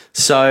more.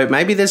 So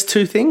maybe there's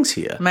two things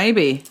here.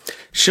 Maybe.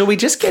 Shall we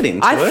just get into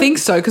it? I think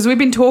so, because we've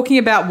been talking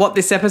about what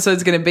this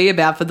episode's going to be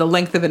about for the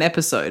length of an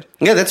episode.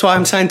 Yeah, that's why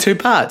I'm saying 2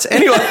 parts.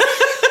 Anyway.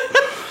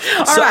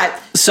 All right.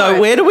 So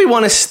where do we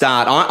want to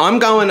start?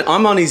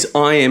 I'm on his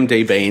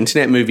IMDb,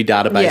 Internet Movie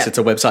Database. Yeah. It's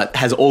a website that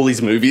has all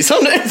his movies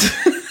on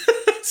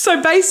it.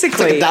 So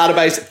basically, it's like a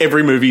database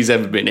every movie he's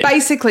ever been in.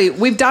 Basically,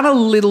 we've done a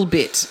little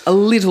bit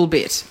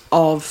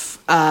of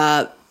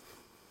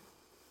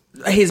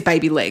his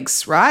Baby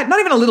Legs, right? Not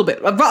even a little bit,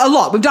 a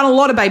lot. We've done a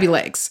lot of Baby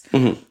Legs.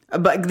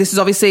 Mm-hmm. But this is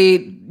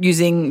obviously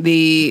using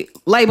the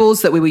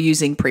labels that we were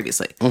using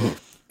previously.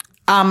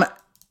 Mm-hmm.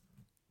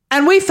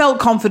 And we felt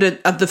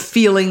confident of the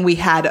feeling we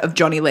had of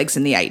Johnny Legs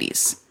in the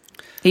 80s.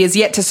 He has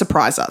yet to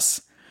surprise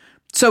us.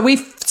 So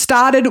we've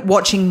started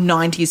watching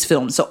 90s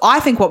films. So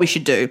I think what we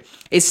should do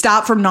is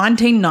start from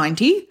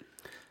 1990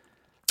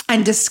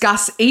 and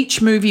discuss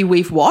each movie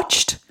we've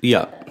watched.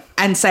 Yep.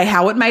 And say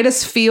how it made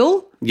us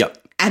feel. Yep.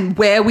 And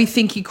where we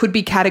think he could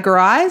be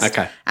categorized.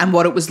 Okay. And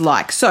what it was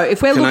like. So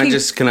if we're looking...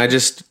 Can I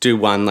just do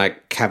one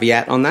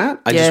caveat on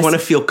that? I just want to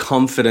feel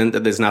confident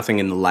that there's nothing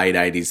in the late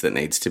 80s that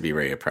needs to be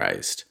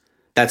reappraised.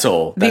 That's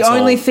all. The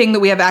only thing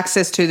that we have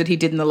access to that he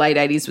did in the late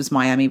 80s was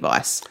Miami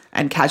Vice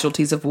and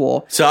Casualties of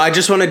War. So I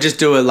just want to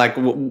do it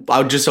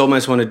I just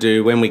almost want to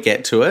do when we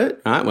get to it,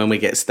 right? When we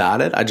get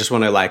started, I just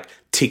want to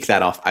tick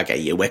that off. Okay,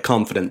 yeah, we're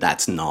confident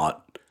that's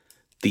not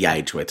the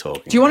age we're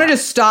talking Do you want to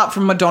just start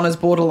from Madonna's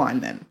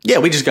Borderline then? Yeah,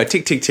 we just go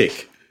tick, tick,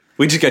 tick.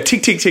 We just go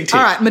tick, tick, tick, tick.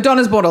 All right,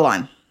 Madonna's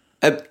Borderline.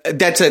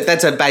 That's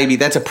a baby.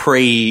 That's a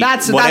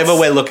whatever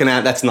we're looking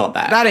at. That's not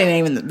that. That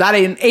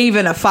ain't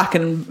even a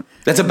fucking.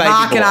 That's a baby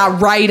mark boy. in our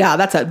radar.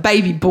 That's a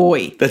baby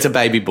boy. That's a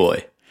baby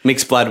boy.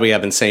 Mixed Blood we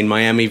haven't seen.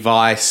 Miami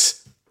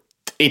Vice.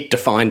 It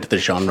defined the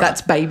genre.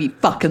 That's baby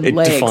fucking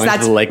legs.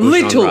 Defined the leg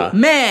little genre.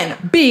 man,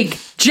 big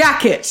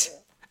jacket.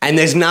 And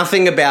there's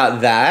nothing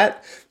about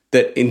that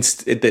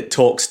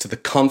talks to the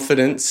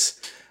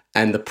confidence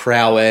and the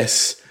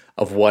prowess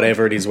of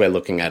whatever it is we're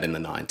looking at in the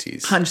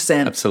 90s.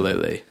 100%.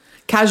 Absolutely.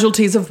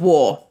 Casualties of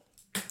War.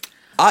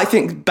 I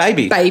think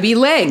Baby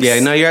Legs. Yeah,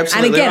 no, you're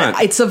absolutely right. And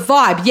again, it's a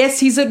vibe. Yes,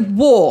 he's at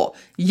war.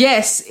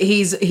 Yes,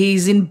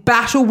 he's in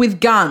battle with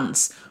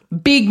guns.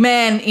 Big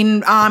man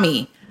in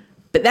army.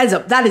 But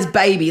that is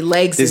Baby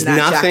Legs in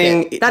that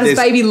jacket. That is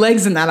Baby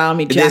Legs in that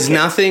army jacket. There's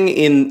nothing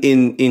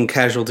in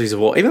Casualties of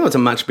War, even though it's a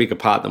much bigger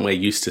part than we're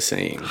used to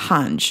seeing.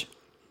 100%.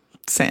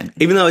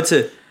 Even though it's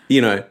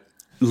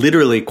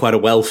literally quite a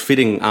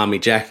well-fitting army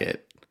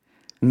jacket.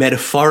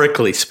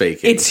 Metaphorically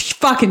speaking. It's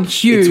fucking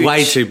huge. It's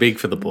way too big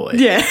for the boy.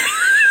 Yeah.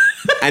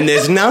 And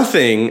there's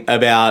nothing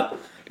about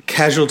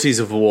Casualties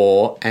of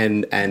War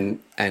and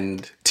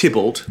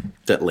Tybalt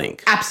that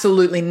link.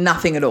 Absolutely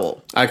nothing at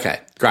all. Okay,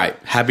 great.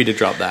 Happy to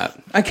drop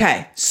that.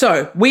 Okay,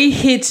 so we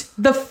hit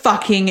the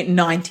fucking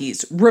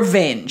 90s.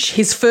 Revenge.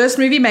 His first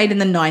movie made in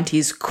the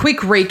 90s. Quick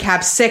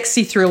recap,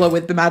 sexy thriller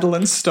with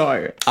Madeline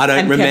Stowe. I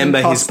don't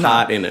remember his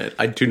part in it.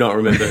 I do not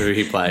remember who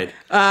he played.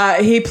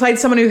 He played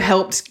someone who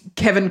helped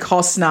Kevin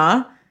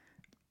Costner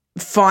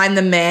find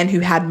the man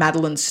who had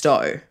Madeline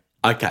Stowe.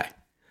 Okay.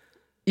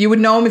 You would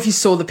know him if you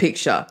saw the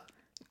picture.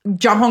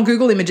 Jump on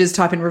Google Images,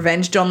 type in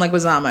Revenge, John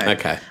Leguizamo.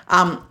 Okay.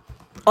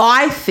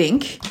 I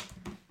think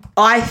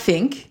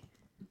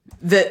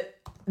that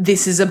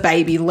this is a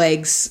Baby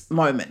Legs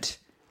moment.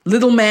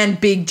 Little man,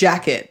 big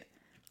jacket.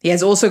 He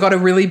has also got a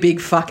really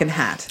big fucking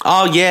hat.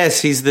 Oh,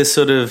 yes. He's the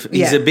sort of,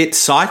 he's a bit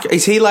psycho.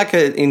 Is he like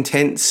an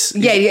intense?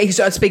 Yeah, he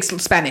speaks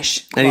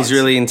Spanish. And he's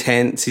really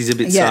intense. He's a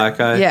bit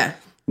psycho. Yeah.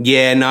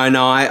 Yeah, no,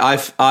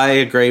 I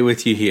agree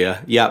with you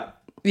here.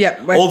 Yep.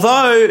 Yep.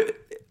 Although,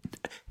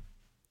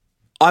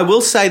 I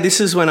will say this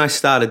is when I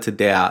started to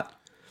doubt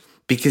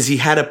because he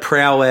had a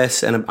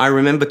prowess, and I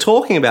remember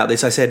talking about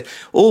this. I said,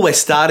 we're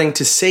starting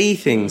to see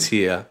things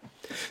here.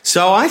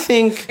 So I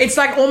think... It's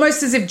like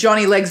almost as if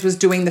Johnny Legs was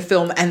doing the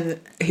film and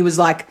he was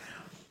like,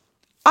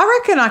 I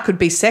reckon I could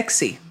be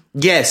sexy.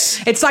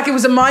 Yes. It's like it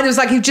was a mind. It was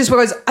like he just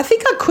goes, I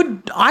think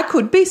I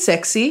could be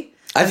sexy.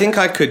 I think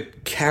I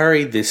could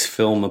carry this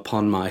film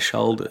upon my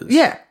shoulders.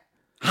 Yeah.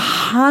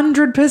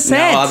 100%.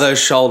 Now, are those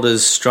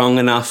shoulders strong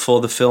enough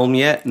for the film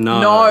yet?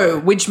 No. No,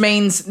 which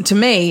means to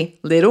me,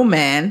 little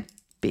man,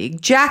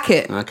 big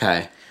jacket.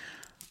 Okay.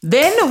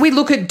 Then we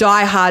look at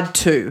Die Hard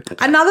 2.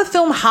 Okay. Another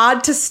film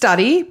hard to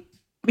study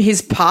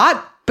his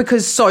part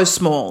because so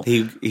small.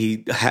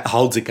 He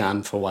holds a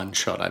gun for one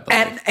shot, I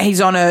believe. And he's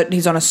on a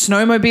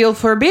snowmobile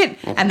for a bit,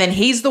 and then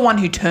he's the one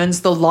who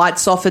turns the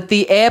lights off at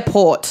the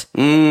airport.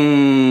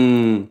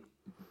 Little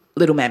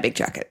man, big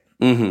jacket.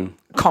 Mm-hmm.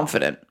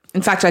 Confident.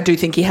 In fact, I do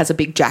think he has a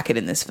big jacket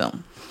in this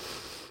film.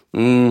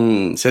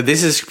 So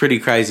this is pretty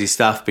crazy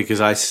stuff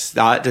because I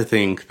start to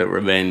think that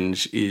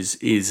revenge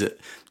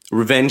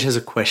revenge has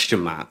a question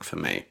mark for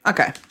me.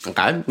 Okay.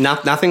 Okay.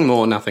 Nothing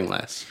more, nothing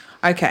less.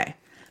 Okay.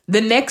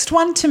 The next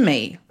one to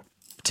me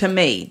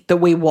that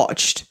we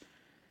watched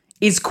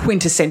is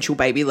quintessential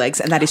Baby Legs,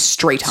 and that is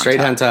Street Hunter. Street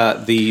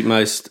Hunter, the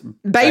most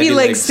baby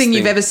legs thing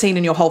you've ever seen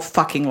in your whole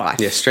fucking life.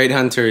 Yeah, Street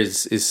Hunter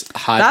is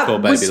hardcore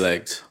baby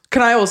legs.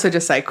 Can I also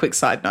just say a quick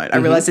side note? I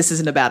realise this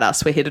isn't about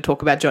us. We're here to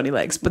talk about Johnny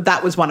Legs, but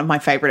that was one of my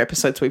favourite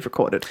episodes we've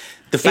recorded.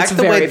 The fact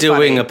that we're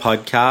doing a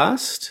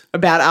podcast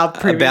about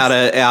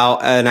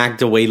an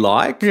actor we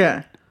like,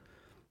 it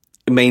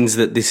means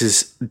that this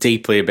is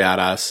deeply about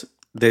us.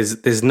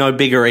 There's no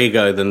bigger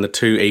ego than the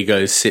two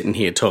egos sitting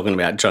here talking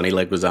about Johnny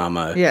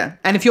Leguizamo. Yeah,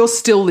 and if you're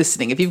still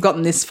listening, if you've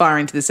gotten this far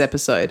into this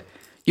episode,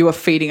 you are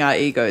feeding our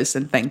egos,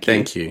 and thank you.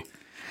 Thank you.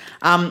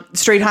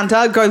 Street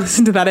Hunter, go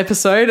listen to that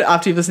episode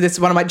after you've listened. This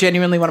is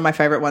genuinely one of my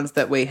favourite ones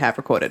that we have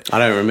recorded. I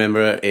don't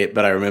remember it,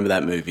 but I remember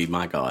that movie.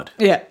 My God.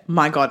 Yeah,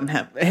 my God in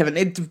heaven.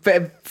 It's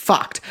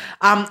fucked.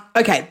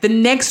 Okay, the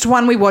next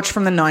one we watched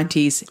from the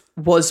 90s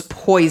was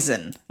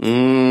Poison.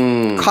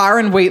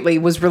 Kyron Wheatley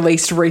was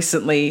released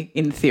recently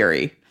in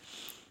theory.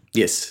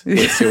 Yes.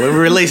 We're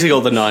releasing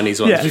all the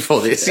 90s ones before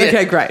this. Yeah.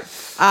 Okay, great.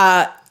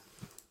 How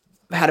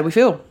do we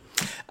feel?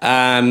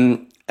 How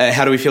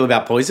do we feel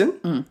about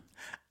Poison?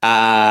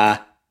 Baby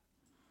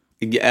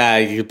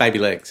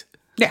legs.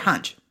 Yeah,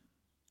 hunch.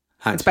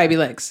 It's Baby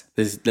Legs.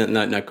 There's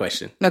no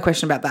question. No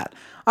question about that.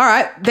 All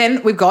right,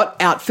 then we've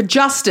got Out for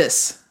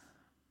Justice.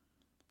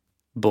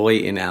 Boy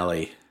in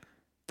Alley.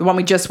 The one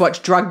we just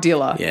watched, Drug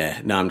Dealer. Yeah,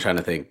 no, I'm trying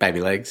to think.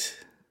 Baby legs.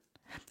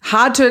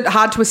 Hard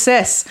to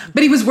assess,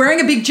 but he was wearing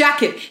a big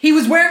jacket. He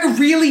was wearing a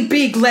really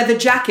big leather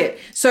jacket.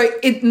 So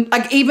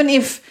even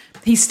if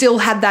he still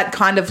had that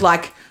kind of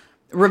like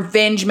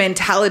revenge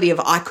mentality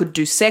of I could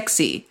do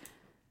sexy,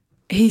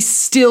 he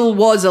still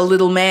was a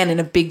little man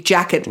in a big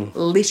jacket,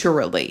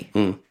 literally.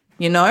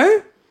 You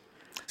know?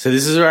 So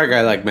this is where I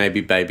go like maybe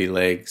Baby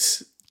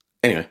Legs.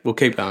 Anyway, we'll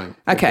keep going.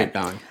 Okay.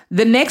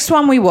 The next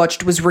one we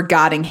watched was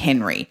Regarding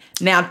Henry.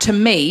 Now, to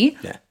me,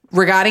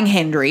 Regarding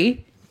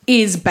Henry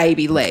is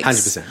Baby Legs.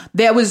 100%.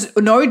 There was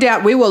no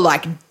doubt we were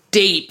like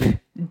deep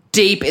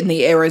in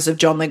the eras of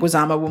John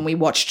Leguizamo when we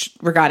watched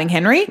Regarding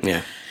Henry.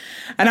 Yeah.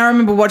 And I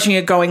remember watching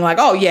it going like,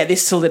 oh, yeah,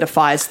 this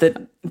solidifies that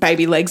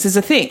Baby Legs is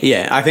a thing.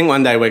 Yeah, I think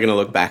one day we're going to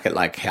look back at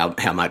like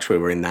how much we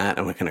were in that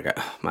and we're going to go,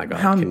 oh, my God.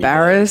 How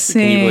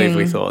embarrassing. Can you believe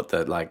we thought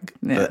that like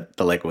the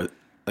leg was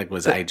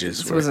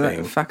ages was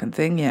a fucking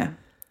thing, yeah.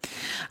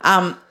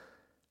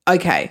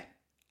 Okay,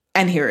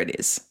 and here it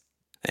is.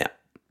 Yeah.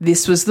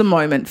 This was the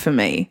moment for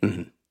me.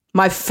 Mm-hmm.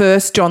 My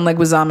first John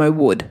Leguizamo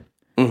would.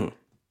 Mm-hmm.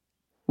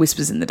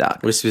 Whispers in the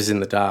Dark. Whispers in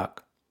the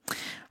Dark.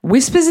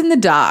 Whispers in the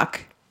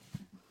Dark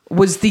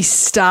was the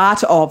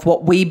start of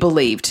what we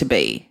believe to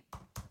be,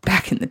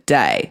 back in the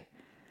day,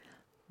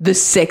 the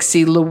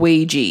sexy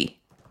Luigi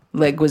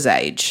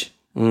Leguizage.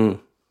 The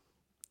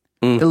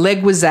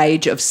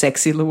Leguizage of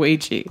sexy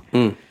Luigi.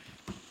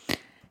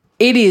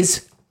 It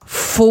is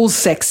full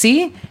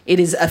sexy. It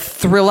is a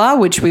thriller,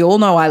 which we all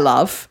know I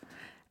love.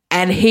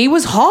 And he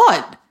was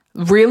hot.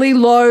 Really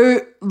low,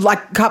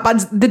 like cut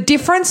buttons. The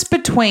difference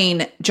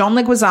between John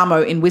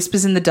Leguizamo in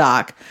Whispers in the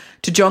Dark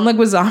to John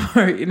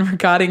Leguizamo in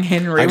Regarding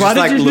Henry.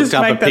 I just looked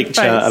up a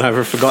picture and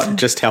I forgot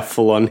just how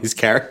full on his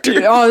character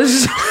is. Oh,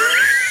 this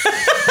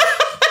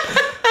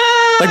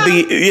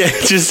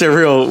is just a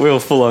real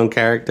full on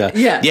character.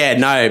 Yeah. Yeah,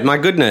 no, my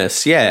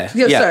goodness. Yeah.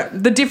 So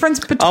the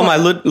difference between oh my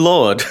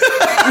lord.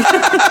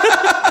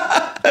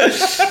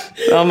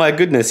 Oh my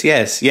goodness,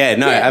 yes. Yeah,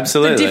 no,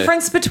 absolutely. The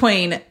difference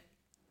between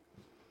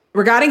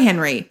Regarding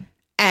Henry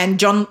and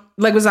John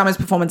Leguizamo's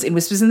performance in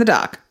Whispers in the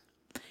Dark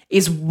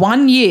is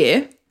 1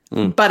 year,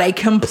 but a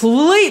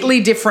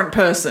completely different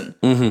person.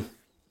 Mm-hmm.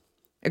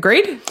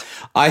 Agreed?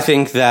 I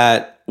think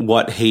that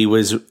what he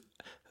was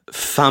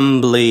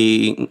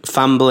fumbling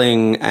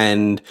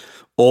and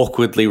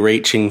awkwardly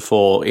reaching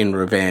for in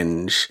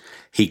Revenge,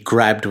 he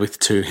grabbed with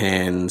two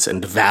hands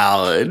and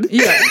devoured.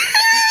 Yeah.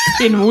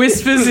 In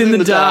Whispers in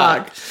the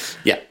Dark.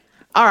 Yeah.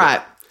 All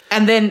right.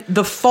 And then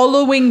the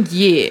following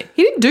year,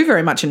 he didn't do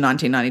very much in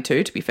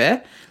 1992, to be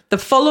fair. The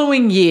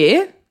following year,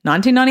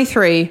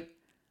 1993,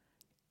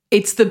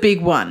 it's the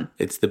big one.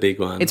 It's the big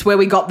one. It's where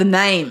we got the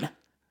name.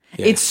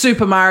 Yeah. It's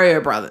Super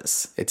Mario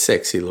Brothers. It's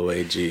Sexy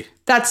Luigi.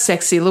 That's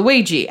Sexy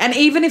Luigi. And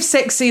even if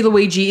Sexy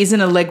Luigi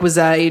isn't a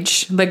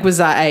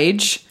Leguizar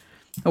age,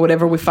 or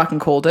whatever we fucking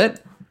called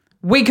it,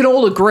 we can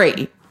all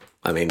agree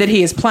that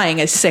he is playing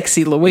a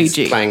sexy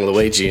Luigi. He's playing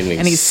Luigi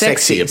and he's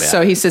sexy about it.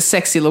 So he says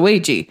Sexy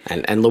Luigi.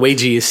 And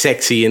Luigi is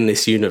sexy in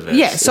this universe.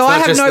 Yeah, so I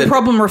have no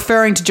problem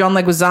referring to John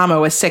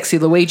Leguizamo as Sexy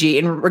Luigi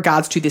in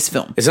regards to this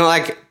film. It's not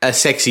like a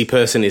sexy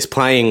person is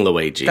playing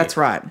Luigi. That's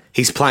right.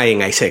 He's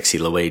playing a sexy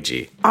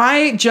Luigi.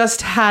 I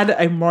just had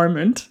a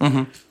moment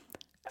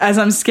as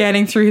I'm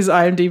scanning through his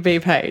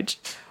IMDb page.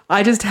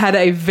 I just had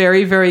a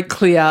very, very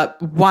clear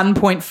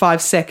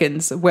 1.5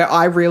 seconds where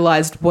I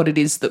realized what it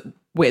is that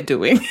we're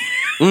doing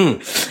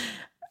with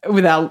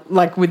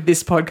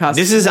this podcast.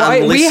 This is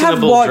unlistenable. We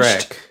have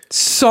watched Drek.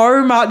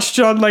 so much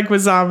John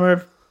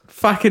Leguizamo,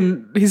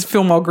 fucking his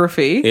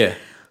filmography. Yeah.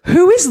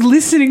 Who is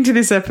listening to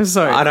this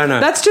episode? I don't know.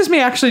 That's just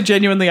me actually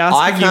genuinely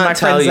asking I you, my can't friend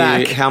tell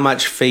Zach. you how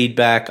much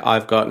feedback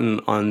I've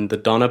gotten on the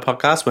Donna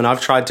podcast when I've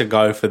tried to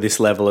go for this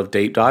level of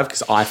deep dive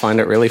because I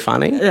find it really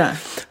funny. Yeah.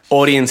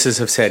 Audiences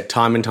have said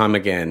time and time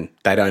again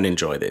they don't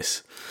enjoy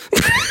this.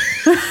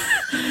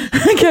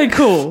 Okay,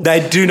 cool.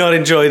 They do not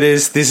enjoy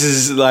this. This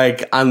is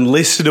like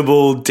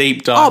unlistenable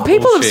deep dive. Oh,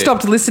 people bullshit. have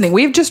stopped listening.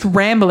 We're just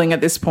rambling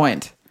at this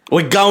point.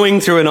 We're going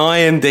through an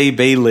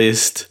IMDb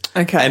list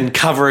and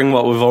covering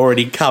what we've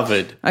already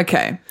covered.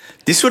 Okay.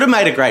 This would have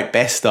made a great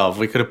best of.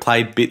 We could have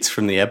played bits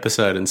from the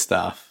episode and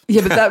stuff.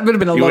 Yeah, but that would have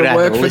been a lot of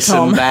work for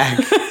Tom. Back.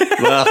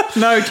 Well,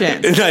 No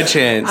chance. No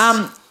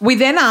chance. We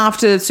then,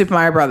 after Super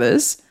Mario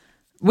Brothers,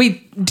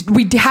 we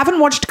haven't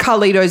watched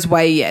Carlito's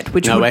Way yet,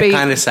 which would be... No, we're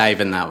kind of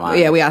saving that one.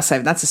 Yeah, we are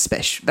saving. That's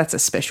a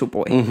special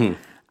boy.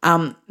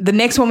 Mm-hmm. The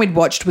next one we'd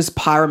watched was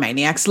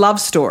Pyromaniac's Love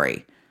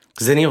Story.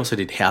 Because then he also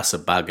did House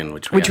of Buggin',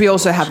 which we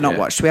also have not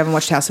watched. We haven't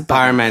watched House of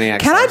Buggin'.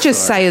 Pyromaniac's Can I Love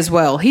just Story. say as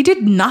well, he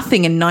did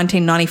nothing in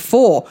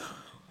 1994.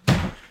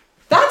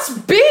 That's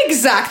big,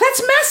 Zach.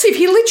 That's massive.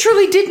 He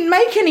literally didn't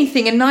make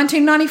anything in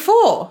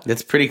 1994.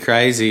 That's pretty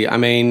crazy. I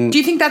mean... Do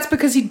you think that's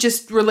because he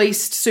just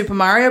released Super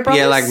Mario Brothers?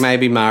 Yeah, like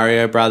maybe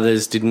Mario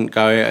Brothers didn't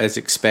go as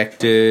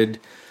expected.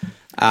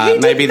 He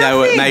did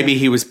nothing. Maybe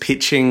he was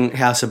pitching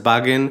House of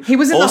Buggin'. He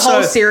was in the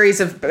whole series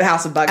of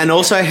House of Buggin'. And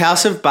also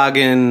House of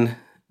Buggin'...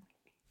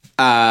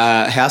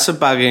 House of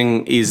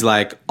Buggin' is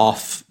like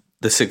off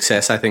the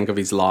success, I think, of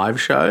his live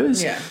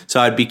shows. Yeah.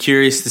 So I'd be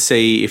curious to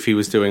see if he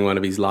was doing one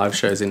of his live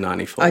shows in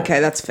 94. Okay,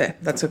 that's fair.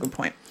 That's a good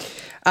point.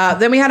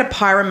 Then we had a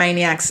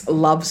Pyromaniac's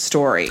Love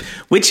Story.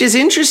 Which is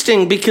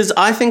interesting because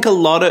I think a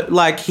lot of,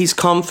 like, he's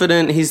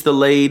confident, he's the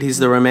lead, he's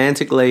the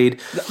romantic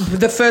lead.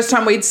 The first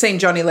time we'd seen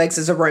Johnny Legs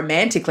as a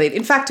romantic lead.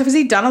 In fact, has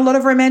he done a lot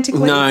of romantic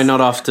leads? No, not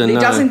often, He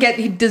no.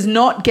 He does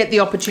not get the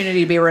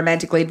opportunity to be a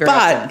romantic lead very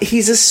often. But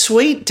he's a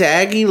sweet,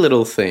 daggy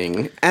little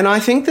thing. And I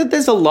think that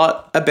there's a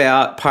lot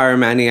about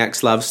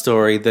Pyromaniac's Love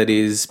Story that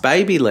is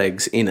Baby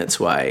Legs in its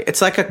way.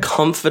 It's like a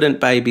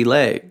confident Baby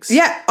Legs.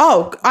 Yeah.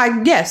 Oh,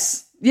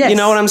 yes. Yes. You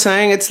know what I'm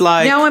saying? It's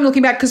like... Now I'm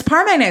looking back, because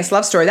Pyromaniac's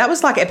Love Story, that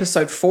was like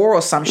episode 4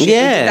 or some shit.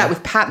 Yeah. We did that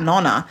with Pat and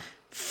Honor.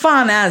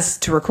 Fun as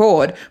to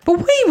record.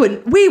 But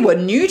we were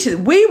new to...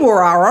 We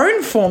were our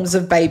own forms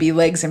of Baby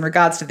Legs in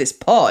regards to this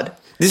pod.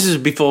 This is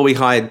before we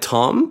hired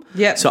Tom.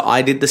 Yep. So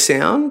I did the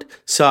sound.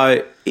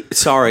 So,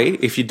 sorry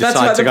if you That's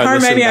decide right, to the go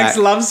listen Pyromaniac's back.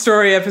 Love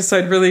Story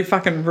episode really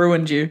fucking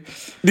ruined you.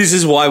 This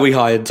is why we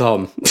hired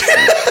Tom.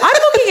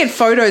 I'm looking at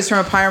photos from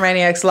a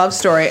Pyromaniac's Love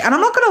Story, and I'm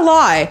not going to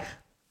lie,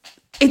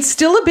 it's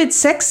still a bit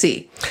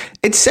sexy.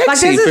 It's sexy,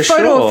 Like, there's a for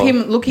photo sure. of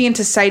him looking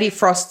into Sadie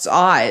Frost's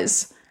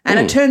eyes, and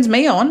it turns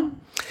me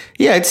on.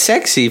 Yeah, it's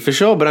sexy for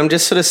sure. But I'm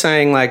just sort of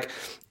saying, like,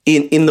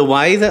 in the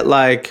way that,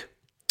 like...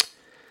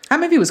 That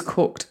movie was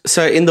cooked.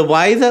 So in the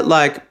way that,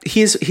 like...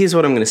 Here's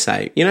what I'm going to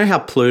say. You know how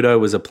Pluto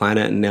was a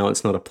planet and now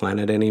it's not a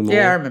planet anymore?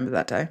 Yeah, I remember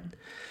that day.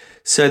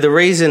 So the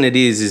reason it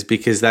is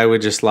because they were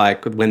just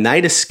like, when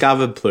they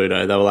discovered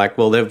Pluto, they were like,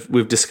 well,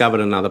 we've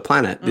discovered another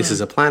planet. This is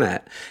a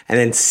planet. And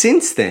then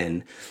since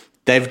then,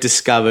 they've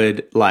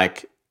discovered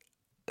like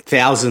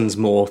thousands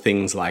more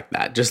things like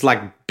that. Just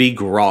like big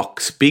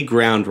rocks, big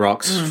round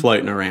rocks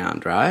floating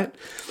around, right?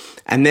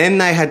 And then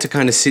they had to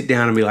kind of sit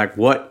down and be like,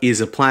 what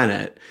is a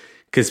planet?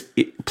 Because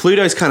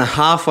Pluto's kind of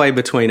halfway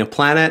between a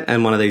planet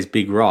and one of these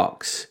big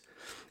rocks.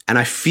 And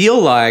I feel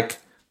like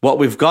what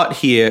we've got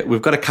here,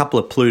 we've got a couple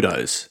of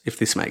Plutos, if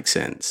this makes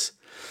sense.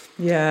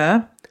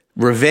 Yeah.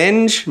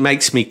 Revenge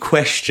makes me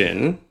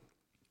question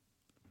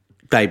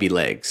Baby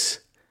Legs.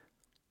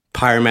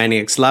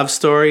 Pyromaniac's Love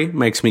Story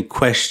makes me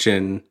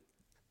question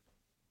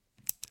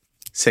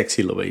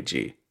Sexy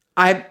Luigi.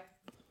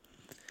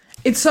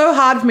 It's so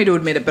hard for me to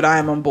admit it, but I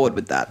am on board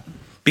with that.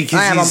 Because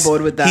I am on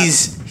board with that.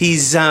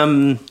 He's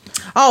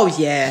Oh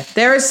yeah,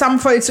 there is some.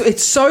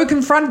 It's so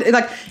confronting.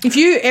 Like if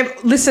you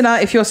listener,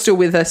 if you're still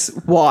with us,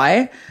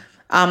 why?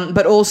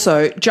 But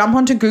also jump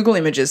onto Google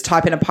Images,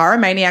 type in a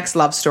Pyromaniac's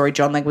love story,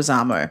 John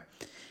Leguizamo,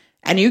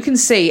 and you can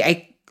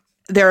see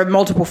there are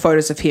multiple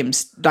photos of him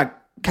like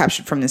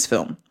captured from this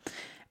film.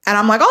 And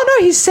I'm like, oh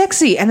no, he's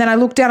sexy. And then I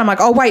look down, I'm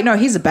like, oh wait, no,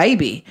 he's a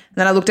baby. And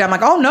then I look down, I'm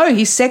like, oh no,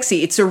 he's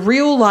sexy. It's a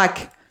real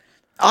like.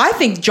 I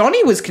think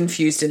Johnny was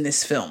confused in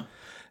this film.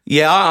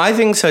 Yeah, I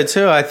think so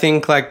too. I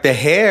think like the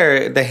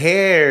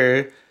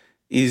hair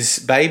is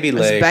baby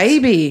legs. It's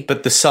baby.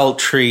 But the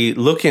sultry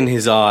look in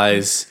his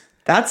eyes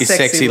is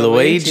sexy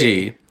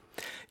Luigi.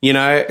 You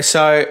know,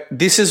 so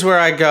this is where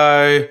I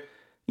go,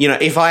 you know,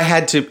 if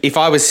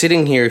I was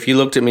sitting here, if you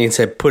looked at me and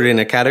said put it in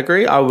a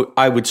category,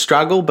 I would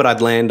struggle, but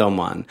I'd land on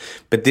one.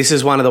 But this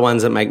is one of the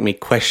ones that make me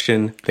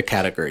question the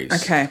categories.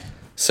 Okay.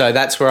 So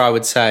that's where I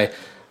would say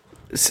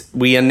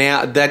we are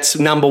now, that's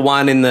number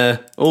one in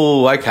the,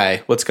 oh,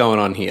 okay, what's going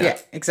on here? Yeah,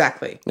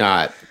 exactly. All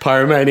right,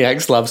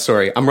 Pyromaniac's love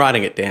story. I'm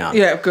writing it down.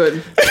 Yeah,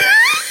 good.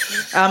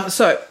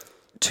 So,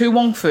 To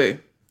Wong Fu.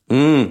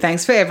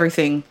 Thanks for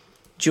everything,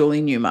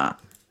 Julie Newmar.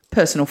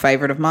 Personal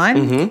favourite of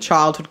mine.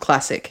 Childhood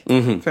classic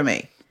for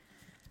me.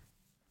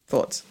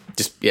 Thoughts?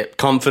 Just, yeah,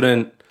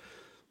 confident.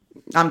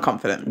 I'm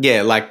confident.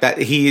 Yeah, like that.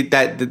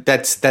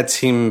 That's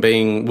him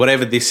being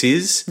whatever this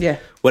is. Yeah.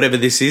 Whatever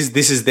this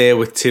is there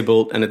with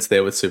Tybalt and it's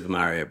there with Super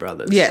Mario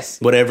Brothers. Yes.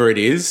 Whatever it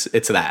is,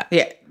 it's that.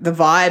 Yeah, the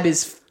vibe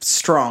is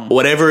strong.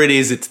 Whatever it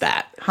is, it's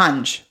that.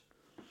 Hunch.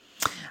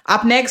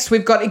 Up next,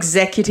 we've got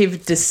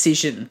Executive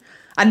Decision.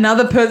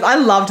 Another person. I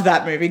loved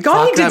that movie.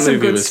 God, he did some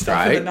good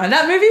stuff.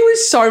 That movie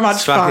was so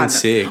much fun. Fucking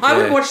sick. I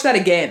would watch that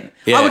again.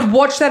 Yeah. I would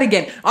watch that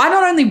again. I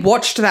not only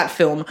watched that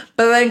film,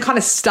 but then kind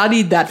of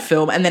studied that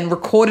film and then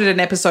recorded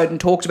an episode and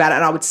talked about it,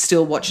 and I would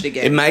still watch it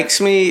again. It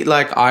makes me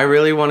like I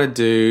really want to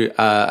do,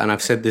 and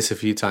I've said this a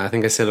few times. I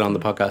think I said it on the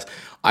podcast.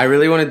 I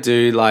really want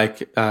to do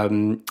like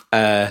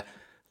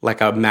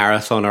a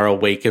marathon or a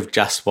week of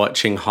just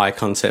watching high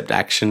concept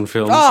action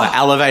films, like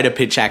elevator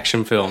pitch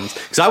action films.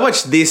 Because I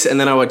watched this and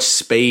then I watched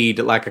Speed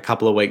like a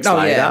couple of weeks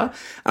later. Yeah. And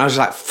I was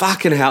like,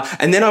 fucking hell.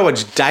 And then I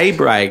watched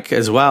Daybreak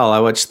as well. I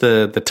watched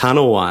the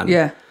tunnel one.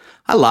 Yeah.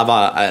 I love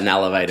an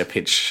elevator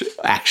pitch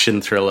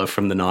action thriller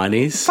from the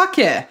 90s. Fuck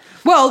yeah.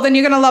 Well, then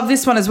you're going to love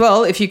this one as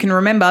well, if you can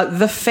remember,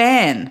 The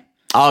Fan.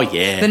 Oh,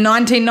 yeah. The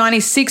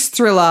 1996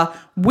 thriller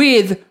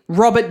with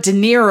Robert De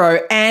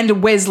Niro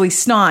and Wesley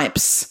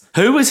Snipes.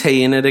 Who was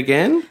he in it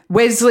again?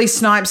 Wesley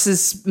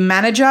Snipes'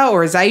 manager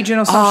or his agent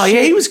or something. Oh,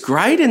 yeah, he was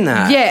great in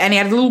that. Yeah, and he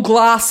had little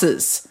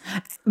glasses.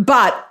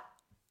 But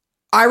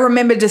I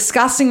remember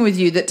discussing with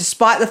you that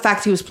despite the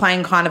fact he was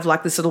playing kind of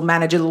like this little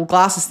manager, little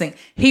glasses thing,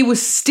 he was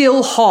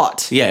still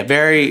hot. Yeah,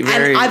 very,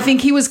 very. And I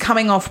think he was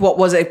coming off what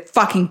was a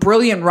fucking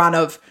brilliant run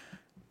of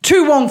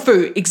To Wong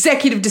Fu,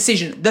 Executive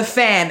Decision, The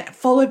Fan,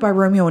 followed by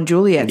Romeo and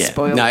Juliet. Yeah.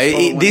 Spoiled.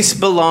 No, this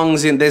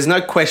belongs in. There's no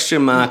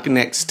question mark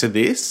next to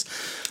this.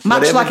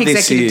 Much Whatever like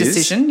Executive is,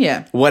 Decision,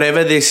 yeah.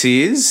 Whatever this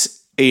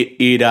is, it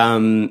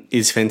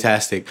is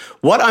fantastic.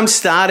 What I'm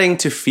starting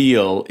to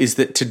feel is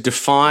that to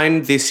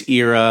define this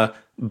era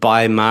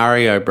by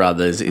Mario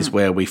Brothers is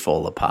where we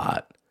fall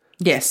apart.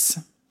 Yes.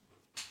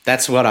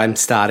 That's what I'm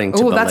starting to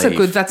believe.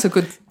 That's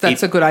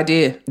a good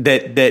idea.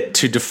 That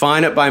to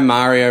define it by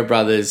Mario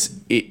Brothers,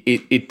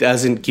 it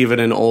doesn't give it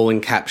an all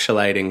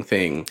encapsulating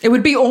thing. It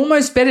would be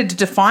almost better to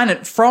define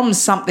it from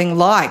something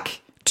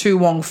like To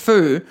Wong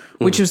Fu,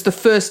 which was the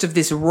first of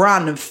this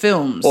run of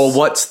films. Or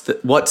what's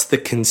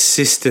the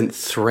consistent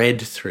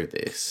thread through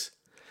this?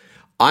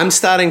 I'm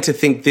starting to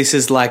think this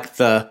is like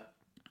the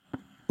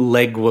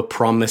leg were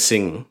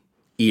promising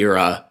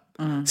era.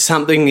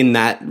 Something in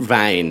that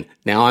vein.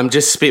 Now, I'm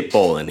just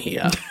spitballing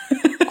here.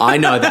 I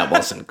know that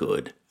wasn't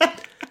good.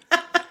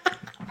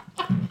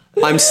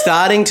 I'm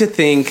starting to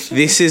think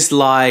this is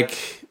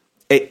like...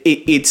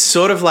 It's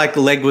sort of like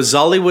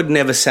Leguizoli would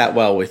never sat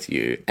well with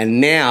you. And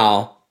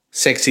now,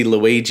 Sexy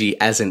Luigi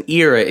as an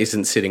era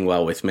isn't sitting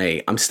well with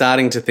me. I'm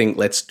starting to think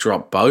let's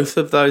drop both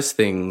of those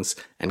things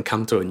and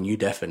come to a new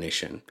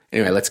definition.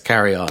 Anyway, let's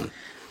carry on.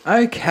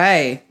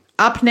 Okay.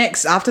 Up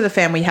next, after The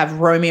Fan, we have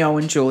Romeo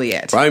and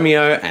Juliet.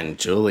 Romeo and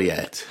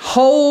Juliet.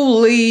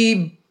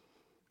 Holy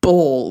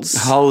balls.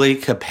 Holy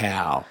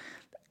kapow.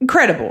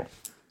 Incredible.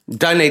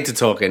 Don't need to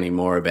talk any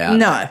more about it.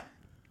 No.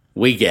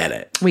 We get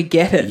it. We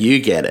get it.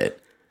 You get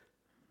it.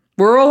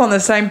 We're all on the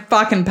same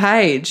fucking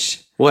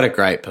page. What a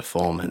great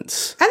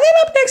performance. And then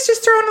up next,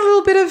 just throw in a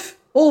little bit of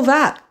all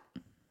that.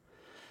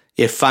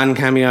 Yeah, fun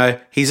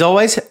cameo. He's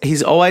always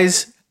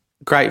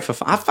great for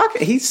fun.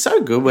 He's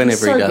so good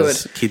whenever he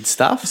does kid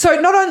stuff. So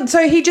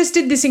he just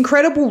did this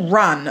incredible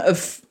run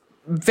of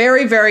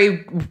very,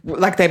 very,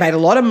 like they made a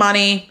lot of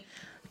money,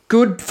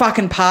 good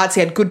fucking parts.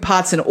 He had good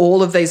parts in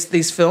all of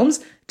these films.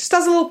 Just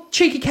does a little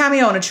cheeky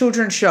cameo on a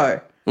children's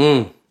show.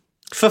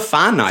 For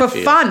fun, I feel.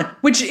 For fun,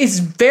 which is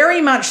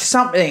very much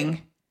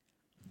something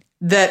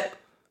that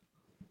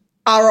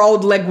our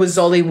old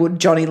Leguizoli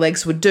Johnny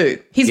Legs would do.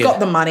 He's got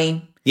the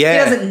money.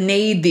 Yeah. He doesn't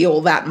need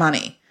all that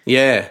money.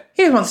 Yeah.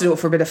 He just wants to do it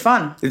for a bit of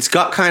fun. It's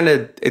kind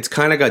of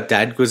got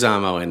Dad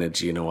Guizamo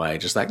energy in a way.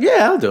 Just like,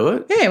 yeah, I'll do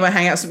it. Yeah, we'll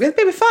hang out. It'll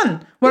be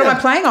fun. What am I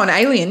playing on?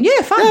 Alien.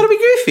 Yeah, fun. Yeah, it'll be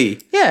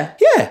goofy. Yeah.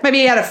 Yeah. Maybe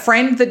he had a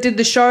friend that did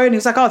the show and he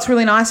was like, oh, it's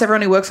really nice.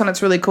 Everyone who works on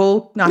it's really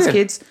cool. Nice Yeah.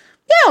 kids.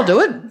 Yeah, I'll do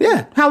it.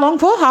 Yeah. How long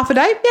for? Half a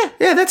day? Yeah.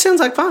 Yeah, that sounds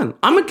like fun.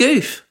 I'm a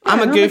goof. I'm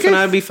a goof, and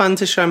it'd be fun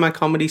to show my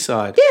comedy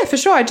side. Yeah, for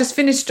sure. I just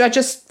finished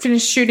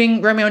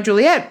shooting Romeo and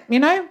Juliet, you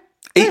know?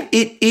 Yeah.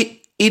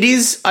 It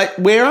is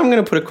where I'm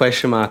going to put a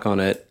question mark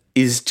on it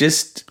is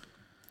just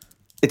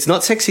it's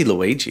not Sexy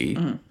Luigi.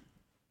 Mm.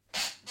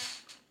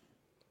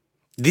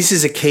 This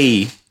is a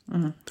key.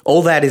 Mm.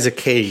 All that is a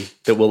key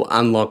that will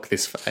unlock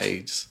this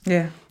phase.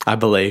 Yeah. I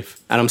believe.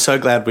 And I'm so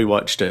glad we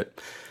watched it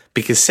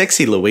because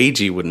Sexy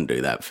Luigi wouldn't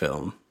do that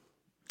film.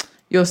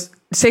 Your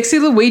Sexy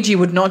Luigi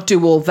would not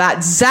do all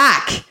that.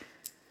 Zach,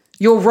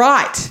 you're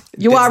right.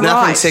 There's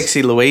nothing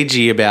Sexy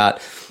Luigi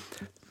about.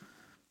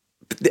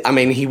 I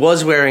mean, he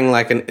was wearing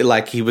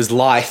he was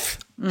lithe.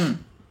 Mm.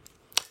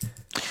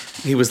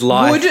 He was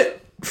lithe.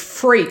 Would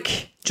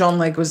freak John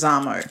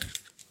Leguizamo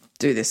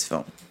do this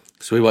film?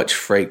 So we watched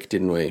Freak,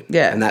 didn't we?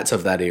 Yeah. And that's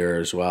of that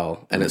era as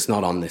well. And it's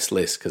not on this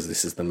list because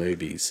this is the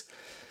movies.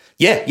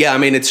 Yeah. I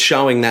mean, it's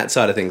showing that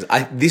side of things.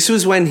 This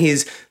is when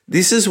his,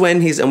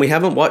 and we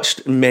haven't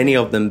watched many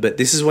of them, but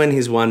this is when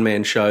his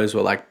one-man shows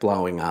were like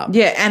blowing up.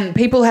 Yeah, and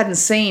people hadn't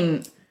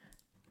seen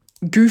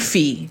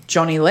goofy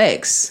Johnny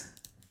Legs.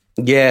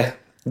 Yeah.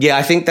 Yeah,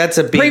 I think that's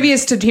a big...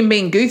 Previous to him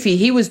being goofy,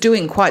 he was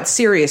doing quite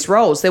serious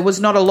roles. There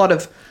was not a lot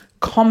of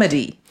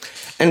comedy.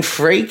 And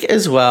Freak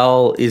as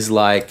well is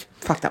like...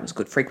 Fuck, that was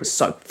good. Freak was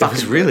so fucking It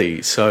was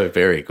really so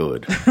very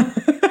good.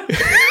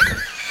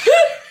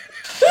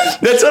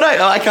 That's what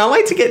I can't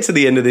wait to get to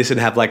the end of this and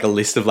have like a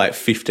list of like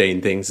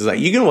 15 things. It's like,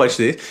 you're going to watch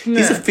this.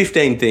 These are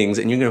 15 things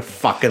and you're going to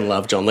fucking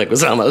love John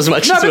Leguizamo as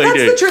much as we do. No, but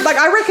that's the truth. Like,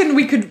 I reckon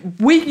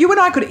you and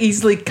I could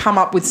easily come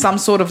up with some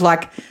sort of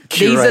like,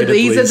 these are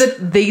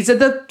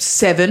the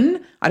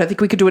 7. I don't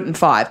think we could do it in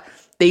 5.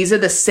 These are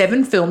the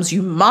 7 films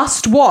you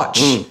must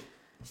watch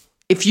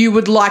if you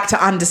would like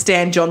to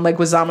understand John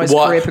Leguizamo's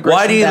career progression.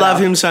 Why do you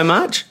love him so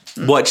much?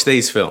 Watch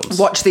these films.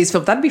 Watch these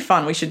films. That'd be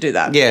fun. We should do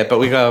that. Yeah, but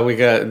we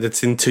go.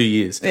 That's in 2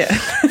 years. Yeah.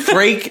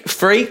 Freak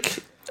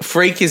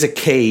is a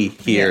key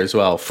here as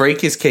well.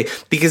 Freak is key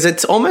because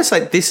it's almost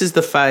like this is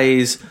the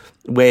phase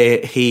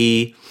where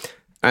he.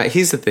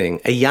 Here's the thing: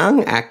 a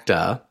young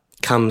actor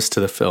comes to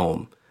the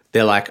film.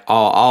 They're like,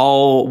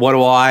 "Oh, what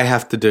do I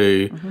have to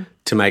do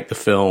to make the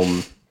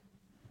film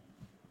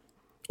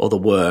or the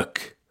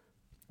work?"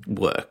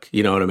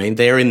 You know what I mean?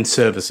 They're in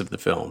service of the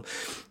film.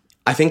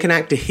 I think an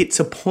actor hits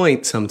a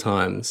point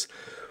sometimes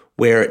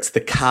where it's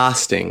the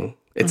casting.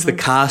 It's the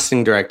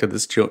casting director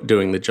that's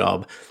doing the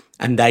job,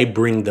 and they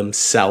bring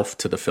themselves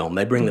to the film.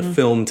 They bring the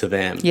film to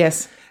them.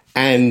 Yes.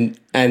 And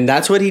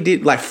that's what he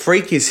did. Like,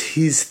 Freak is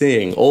his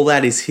thing. All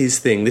that is his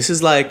thing. This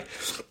is like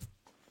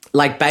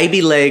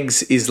Baby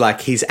Legs is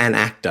like he's an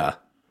actor,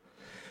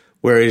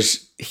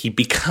 whereas he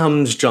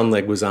becomes John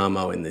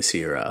Leguizamo in this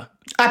era.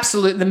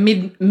 Absolutely. The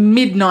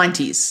mid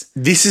 90s.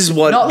 This is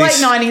what... Not late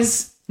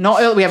 90s.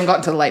 Not early. We haven't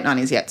gotten to the late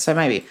 90s yet, so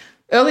maybe.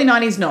 Early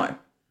 90s, no.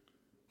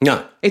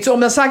 No. It's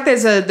almost like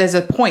there's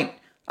a point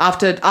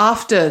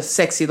after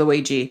Sexy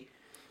Luigi.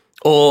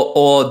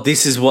 Or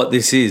this is what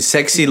this is.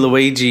 Sexy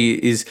Luigi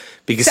is...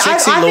 Because I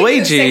Sexy think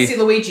Luigi... that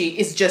Sexy Luigi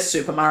is just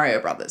Super Mario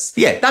Brothers.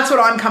 Yeah. That's what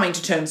I'm coming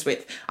to terms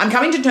with. I'm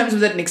coming to terms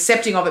with it and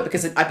accepting of it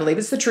because I believe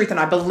it's the truth and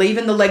I believe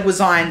in the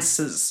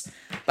Leguizines.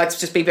 Let's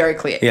just be very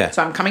clear. Yeah.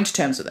 So I'm coming to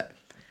terms with it.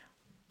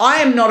 I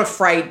am not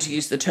afraid to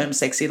use the term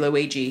Sexy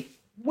Luigi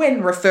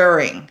when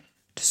referring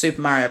to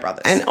Super Mario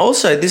Brothers. And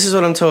also, this is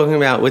what I'm talking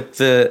about with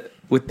that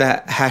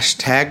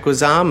hashtag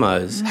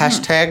Guizamos.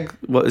 Hashtag,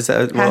 what is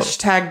that?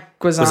 Hashtag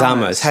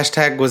Guizamos.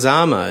 Hashtag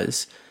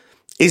Guizamos.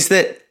 Is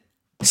that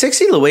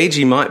Sexy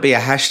Luigi might be a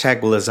hashtag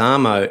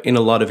Guizamo in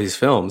a lot of his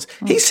films.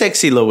 He's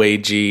Sexy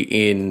Luigi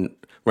in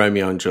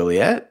Romeo and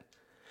Juliet.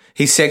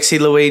 He's Sexy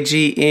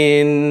Luigi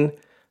in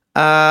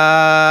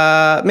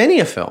many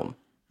a film.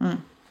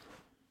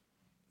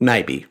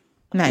 Maybe.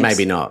 Nice.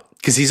 Maybe not.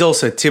 Because he's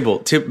also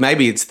Tybalt.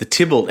 Maybe it's the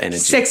Tybalt energy.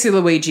 Sexy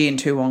Luigi in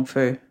Tu Wong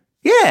Fu.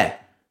 Yeah.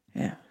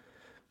 Yeah.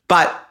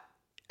 But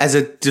as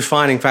a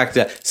defining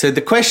factor, so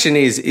the question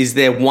is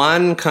there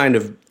one kind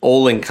of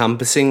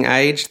all-encompassing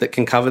age that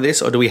can cover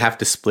this, or do we have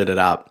to split it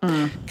up?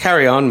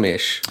 Carry on,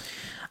 Mish.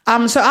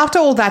 So after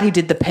all that, he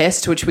did The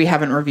Pest, which we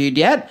haven't reviewed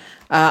yet.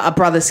 A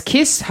Brother's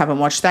Kiss, haven't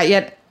watched that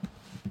yet.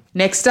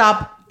 Next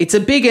up, it's a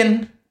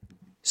biggin.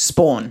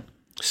 Spawn.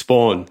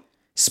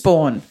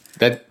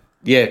 That,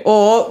 yeah.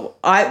 Or,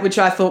 which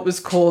I thought was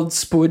called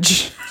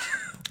Spudge.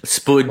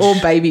 Or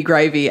Baby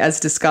Gravy, as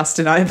discussed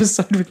in our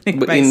episode with Nick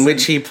Mason. In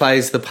which he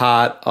plays the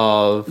part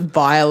of...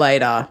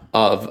 Violator.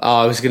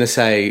 I was going to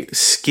say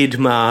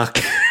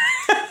Skidmark.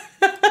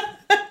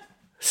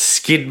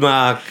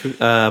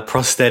 Skidmark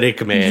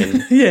prosthetic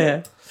man.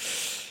 Yeah.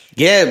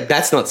 Yeah,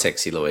 that's not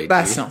Sexy Luigi.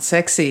 That's not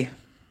sexy.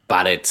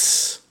 But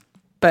it's...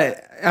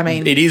 But, I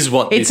mean... It is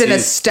what it's an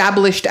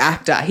established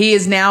actor. He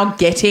is now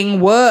getting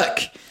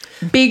work.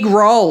 Big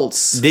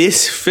roles.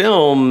 This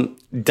film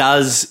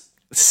does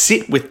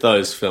sit with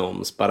those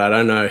films, but I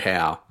don't know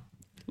how.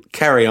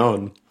 Carry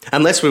on.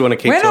 Unless we want to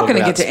keep We're not talking going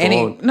to about get to any.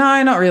 Spawn.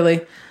 No, not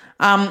really.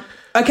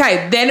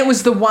 Okay, then it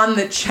was the one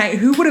that changed.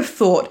 Who would have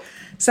thought?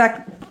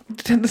 Zach,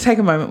 take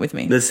a moment with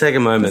me. Let's take a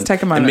moment. Let's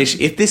take a moment. And Mish,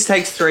 if this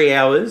takes 3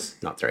 hours,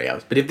 not 3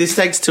 hours, but if this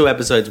takes 2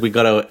 episodes, we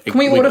got to... Can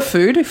we order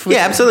food? If we,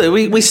 Yeah,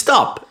 absolutely. We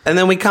stop and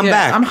then we come Yeah,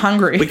 back. I'm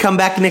hungry. We come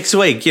back next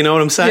week. You know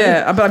what I'm saying?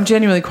 Yeah, but I'm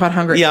genuinely quite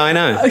hungry. Yeah, I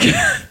know.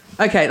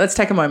 Okay, let's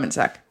take a moment,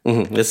 Zach.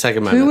 Let's take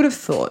a moment. Who would have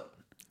thought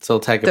So we'll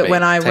take a that beat.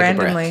 when I Take a breath.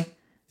 randomly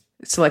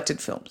selected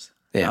films,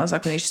 Yeah. I was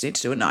like, we just need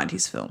to do a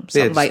 90s film,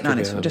 Yeah, some just late pick 90s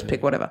it film, up, just yeah.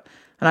 pick whatever.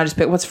 And I just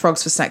picked, what's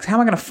Frogs for Snakes? How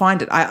am I going to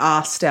find it? I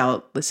asked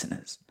our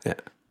listeners. Yeah.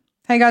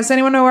 Hey guys, does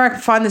anyone know where I can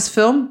find this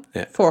film?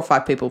 Yeah. 4 or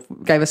 5 people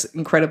gave us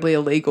incredibly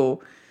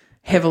illegal,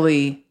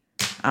 heavily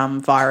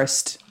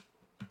virused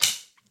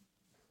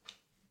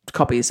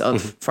copies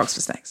of Frogs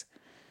for Snakes.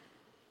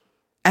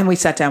 And we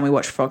sat down, we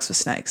watched Frogs for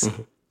Snakes.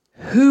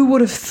 Who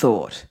would have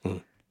thought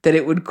that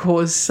it would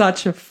cause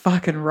such a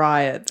fucking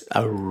riot?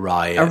 A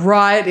riot. A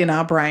riot in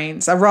our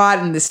brains, a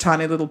riot in this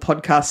tiny little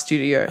podcast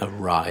studio. A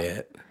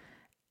riot.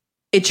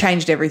 It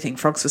changed everything,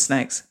 Frogs for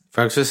Snakes.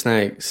 Frogs for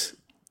Snakes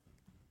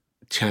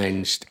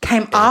changed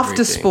Came after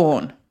everything.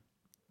 Spawn.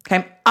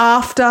 Came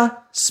after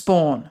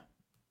Spawn.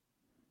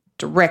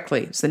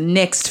 Directly. It's the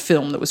next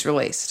film that was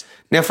released.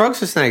 Now, Frogs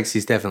for Snakes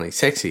is definitely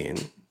sexy in.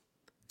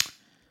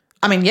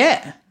 I mean,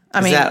 yeah. I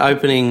Is mean, that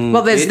opening...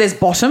 well, bit? there's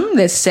Bottom,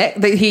 there's sex.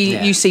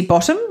 Yeah. You see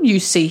Bottom, you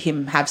see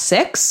him have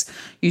sex,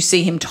 you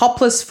see him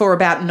topless for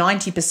about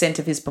 90%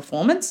 of his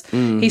performance.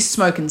 He's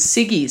smoking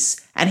ciggies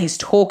and he's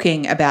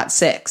talking about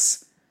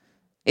sex.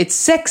 It's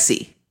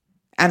sexy,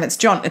 and it's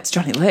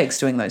Johnny Legs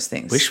doing those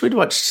things. Wish we'd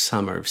watched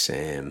Summer of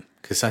Sam,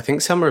 because I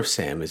think Summer of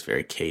Sam is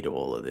very key to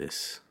all of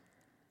this.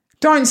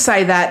 Don't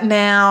say that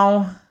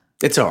now.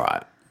 It's all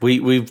right.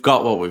 We've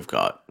got what we've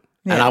got.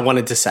 And Yeah. I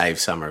wanted to save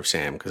Summer of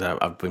Sam because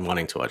I've been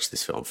wanting to watch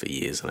this film for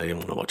years and I didn't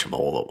want to watch them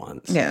all at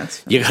once. Yeah, that's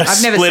fine. You got to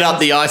I've never split seen- up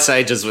the Ice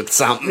Ages with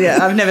something. Yeah,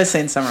 I've never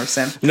seen Summer of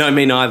Sam. No,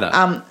 me neither.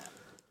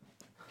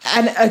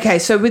 And okay,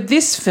 so with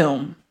this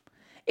film,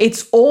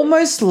 it's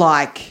almost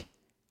like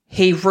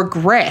he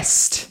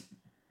regressed.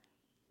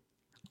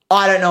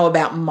 I don't know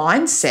about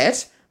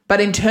mindset, but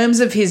in terms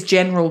of his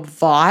general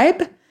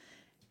vibe,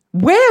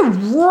 we're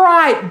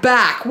right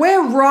back.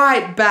 We're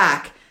right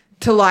back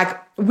to like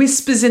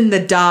Whispers in the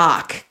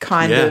Dark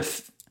kind Yeah.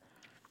 of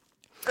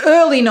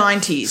early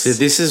 90s. So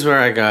this is where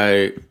I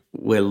go,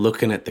 we're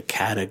looking at the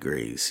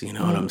categories, you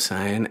know what I'm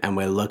saying? And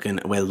we're looking,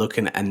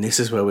 and this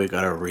is where we've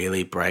got to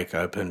really break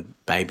open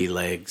Baby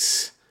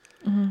Legs.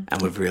 And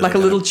we've really like a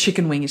gotta- little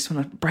chicken wing, you just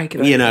want to break it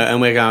open. you know, and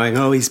we're going,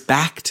 oh, he's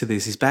back to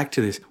this.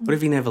 What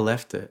if he never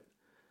left it?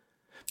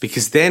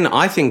 Because then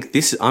I think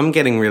I'm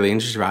getting really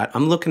interested, right?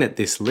 I'm looking at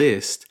this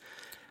list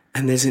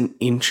and there's an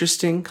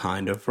interesting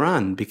kind of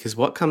run because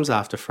what comes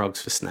after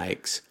Frogs for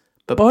Snakes?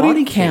 But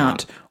Body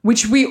Count,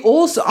 which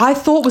I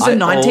thought was a I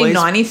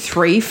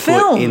 1993 put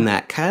film. in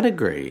that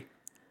category.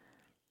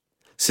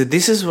 So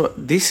this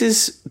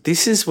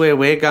is where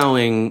we're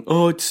going,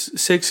 oh,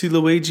 it's Sexy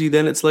Luigi,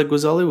 then it's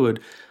Legos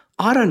Hollywood.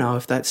 I don't know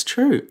if that's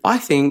true. I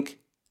think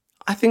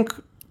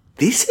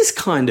this is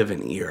kind of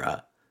an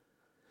era.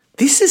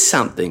 This is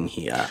something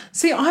here.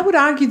 See, I would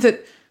argue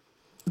that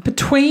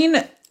between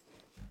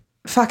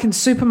fucking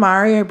Super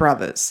Mario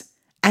Brothers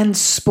and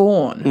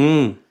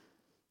Spawn,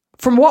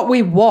 from what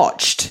we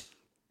watched,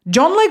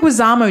 John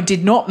Leguizamo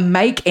did not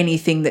make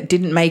anything that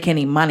didn't make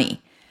any money,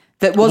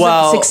 that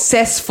wasn't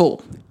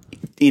successful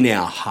In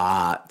our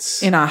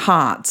hearts. in our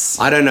hearts.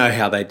 I don't know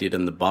how they did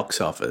in the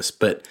box office,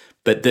 but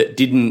that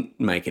didn't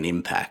make an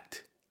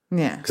impact.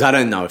 Yeah. Because I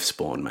don't know if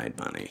Spawn made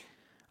money.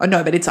 Oh,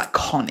 no, but it's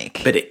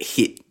iconic. But it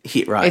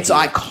hit right. It's here.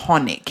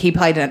 iconic. He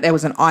played it. There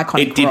was an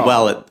iconic It did role.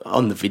 well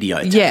on the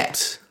video tapes. Yeah.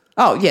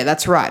 Oh, yeah,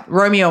 that's right.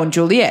 Romeo and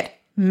Juliet.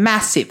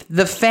 Massive.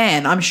 The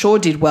Fan, I'm sure,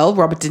 did well.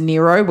 Robert De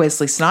Niro,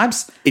 Wesley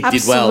Snipes. It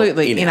did well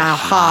Absolutely. In our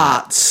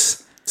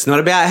hearts. It's not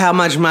about how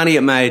much money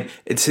it made.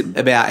 It's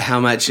about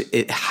how much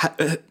it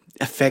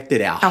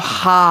affected our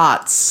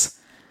Hearts.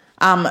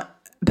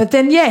 But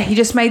then, yeah, he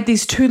just made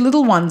these two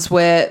little ones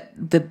where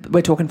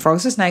we're talking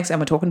Frogs and Snakes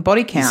and we're talking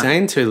Body Count.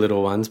 saying two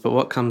little ones, but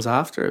what comes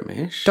after it,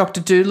 Mish?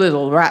 Dr.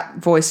 Doolittle, Rat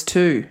Voice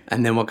 2,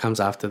 And then what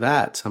comes after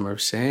that? Summer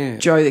of Sam.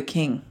 Joe the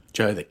King.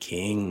 Joe the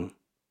King.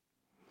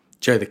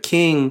 Joe the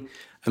King,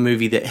 a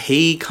movie that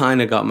he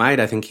kind of got made.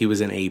 I think he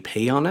was an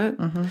EP on it.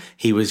 Mm-hmm.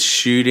 He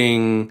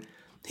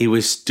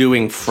was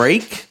doing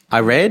Freak, I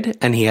read,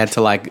 and he had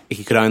to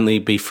he could only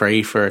be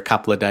free for a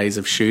couple of days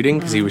of shooting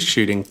because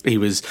he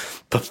was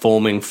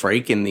performing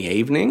Freak in the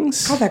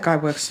evenings. God, that guy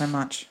works so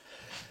much.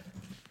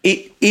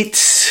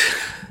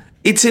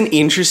 It's an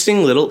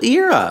interesting little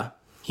era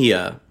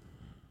here.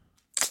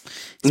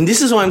 And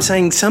this is why I'm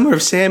saying Summer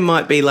of Sam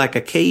might be like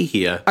a key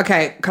here.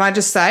 Okay, can I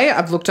just say,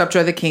 I've looked up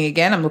Joe the King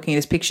again. I'm looking at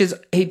his pictures.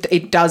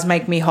 It does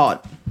make me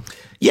hot.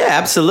 Yeah,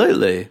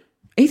 absolutely.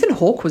 Ethan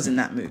Hawke was in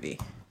that movie.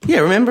 Yeah,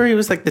 remember he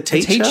was like the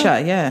teacher?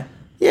 Yeah.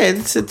 Yeah,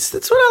 that's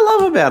what I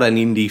love about an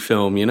indie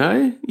film, you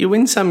know? You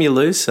win some, you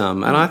lose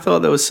some. And I thought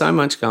there was so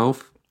much going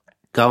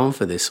going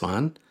for this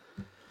one.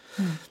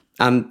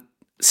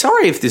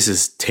 Sorry if this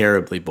is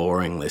terribly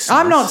boring, listeners.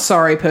 I'm not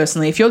sorry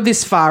personally. If you're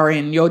this far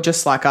in, you're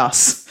just like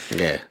us.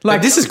 Yeah.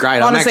 Like, this is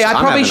great. Honestly, I'm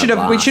probably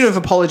having we should have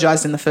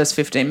apologized in the first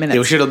 15 minutes.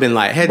 We should have been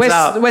like, heads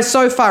up. We're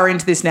so far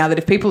into this now that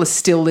if people are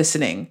still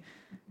listening,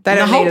 they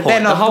don't need it.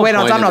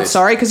 I'm not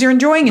sorry because you're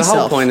enjoying yourself.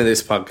 The whole point of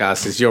this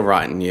podcast is you're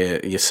writing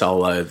your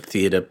solo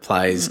theatre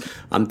plays.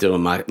 I'm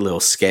doing my little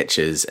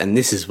sketches, and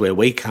this is where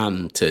we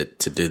come to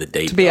do the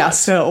deep to be dive.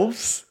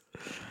 ourselves.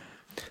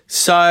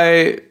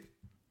 So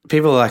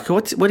people are like,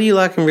 what do you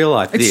like in real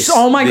life?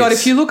 Oh my God,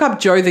 if you look up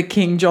Joe the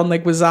King, John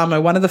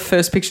Leguizamo, one of the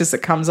first pictures that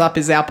comes up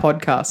is our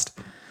podcast.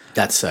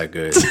 That's so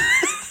good.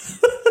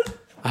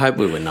 I hope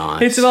we were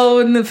nice. It's all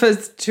in the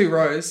first 2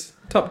 rows.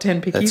 Top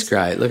 10 pickies. That's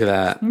great. Look at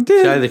that.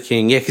 Joe the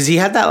King. Yeah, because he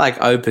had that like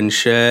open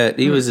shirt.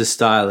 He was a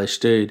stylish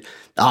dude.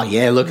 Oh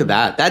yeah, look at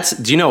that.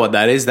 Do you know what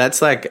that is?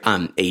 That's like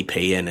EP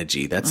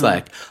energy. That's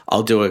like,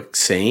 I'll do a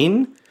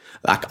scene.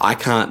 Like, I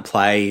can't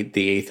play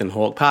the Ethan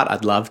Hawke part.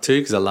 I'd love to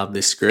because I love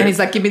this script. And he's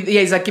like, give me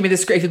the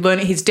script.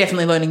 He's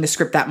definitely learning the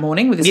script that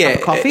morning with his cup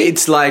of coffee.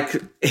 It's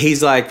like,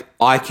 he's like,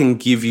 I can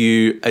give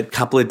you a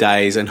couple of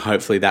days and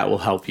hopefully that will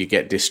help you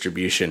get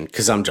distribution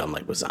because I'm John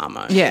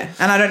Leguizamo. Yeah,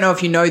 and I don't know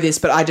if you know this,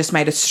 but I just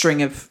made a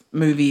string of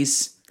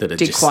movies that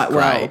did quite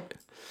well.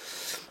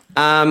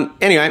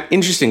 Anyway,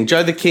 interesting.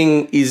 Joe the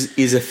King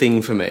is a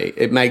thing for me.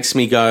 It makes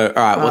me go, all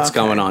right, what's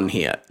going on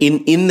here?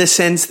 In the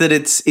sense that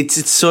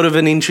it's sort of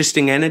an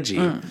interesting energy.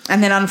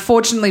 And then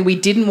unfortunately we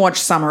didn't watch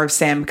Summer of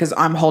Sam because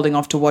I'm holding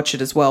off to watch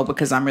it as well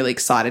because I'm really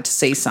excited to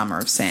see Summer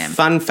of Sam.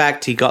 Fun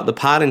fact, he got the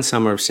part in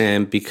Summer of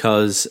Sam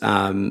because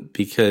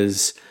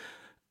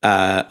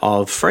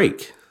of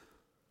Freak.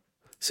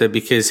 So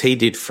because he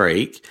did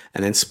Freak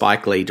and then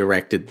Spike Lee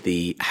directed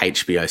the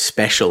HBO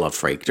special of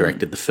Freak,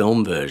 directed the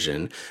film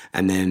version,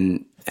 and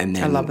then I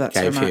love that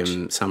gave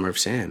him Summer of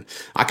Sam.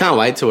 I can't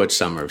wait to watch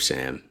Summer of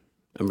Sam.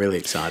 I'm really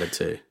excited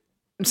to.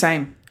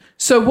 Same.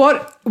 So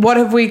what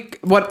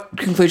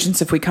conclusions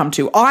have we come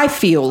to? I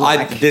feel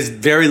like there's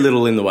very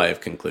little in the way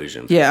of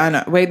conclusion. Yeah, I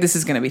know. Wait, this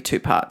is going to be 2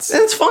 parts.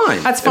 That's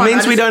fine. That's fine. It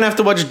means we don't have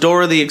to watch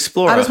Dora the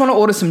Explorer. I just want to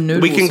order some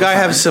noodles. We can go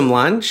have some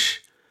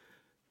lunch,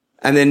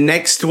 and then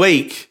next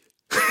week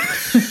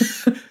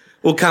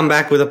we'll come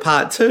back with a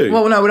part 2.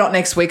 Well, no, we're not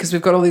next week because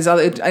we've got all these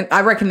other... I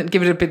reckon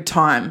give it a bit of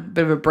time,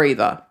 bit of a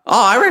breather.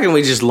 Oh, I reckon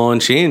we just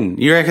launch in.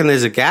 You reckon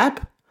there's a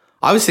gap?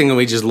 I was thinking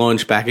we just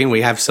launch back in,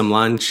 we have some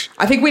lunch.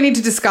 I think we need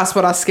to discuss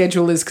what our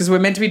schedule is because we're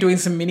meant to be doing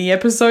some mini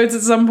episodes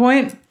at some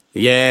point.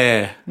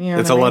 Yeah.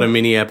 It's a lot of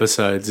mini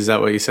episodes. Is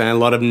that what you're saying? A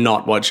lot of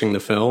not watching the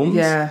films?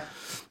 Yeah.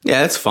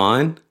 Yeah, that's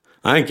fine.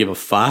 I don't give a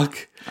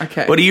fuck.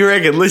 Okay. What do you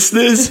reckon,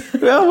 listeners?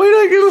 Well, we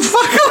don't give a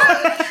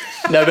fuck.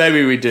 No,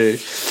 maybe we do.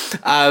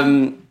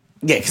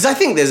 Yeah, because I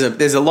think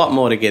there's a lot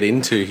more to get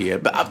into here.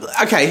 But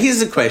okay,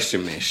 here's a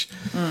question, Mish.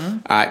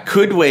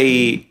 Could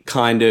we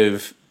kind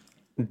of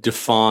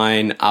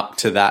define up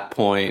to that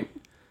point?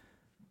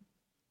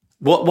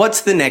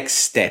 What's the next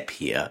step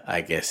here?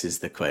 I guess is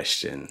the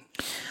question.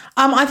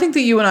 I think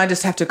that you and I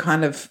just have to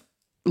kind of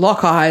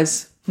lock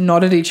eyes,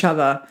 nod at each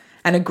other,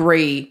 and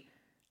agree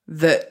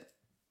that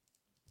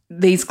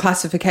these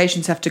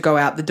classifications have to go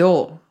out the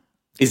door.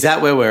 Is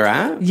that where we're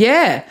at?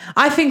 Yeah.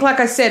 I think,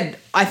 like I said,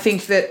 I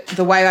think that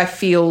the way I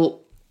feel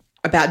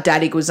about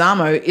Daddy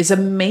Guizamo is a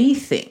me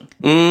thing.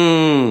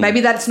 Maybe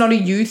that's not a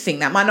you thing.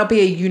 That might not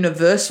be a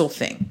universal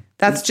thing.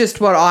 That's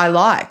just what I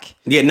like.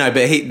 Yeah, no,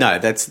 but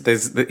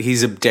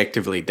he's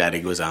objectively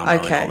Daddy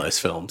Guizamo in all those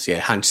films.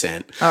 Yeah,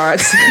 100%. All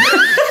right.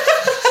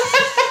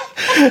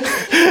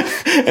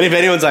 And if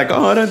anyone's like,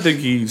 oh, I don't think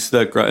he's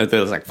that great,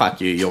 they're like, fuck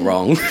you, you're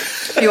wrong.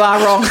 You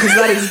are wrong because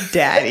that is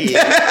Daddy.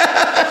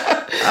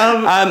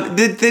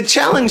 The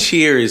challenge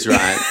here is,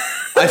 right,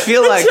 I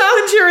feel like... The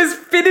challenge here is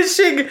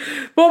finishing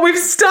what we've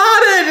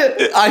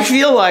started. I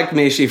feel like,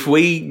 Mish, if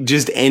we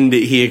just end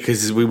it here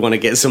because we want to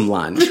get some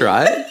lunch,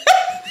 right?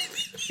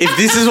 If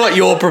this is what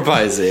you're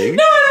proposing...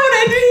 No, I don't want to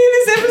end it here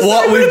this episode.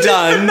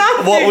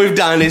 What we've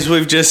done is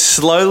we've just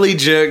slowly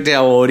jerked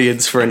our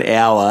audience for an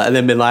hour and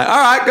then been like, all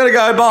right, gotta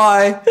go,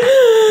 bye.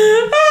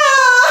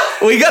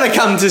 We got to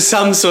come to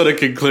some sort of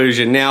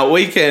conclusion. Now,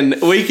 we can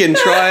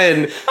try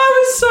and...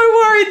 I was so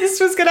worried this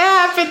was going to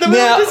happen.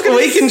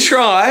 We can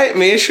try,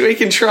 Mish, we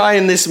can try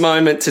in this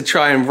moment to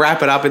try and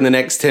wrap it up in the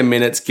next 10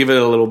 minutes, give it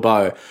a little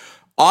bow.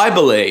 I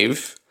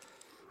believe...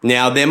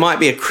 Now, there might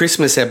be a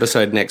Christmas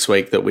episode next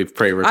week that we've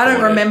pre-recorded. I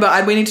don't remember.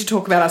 We need to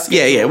talk about our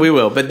schedule. Yeah, we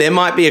will. But there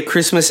might be a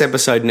Christmas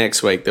episode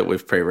next week that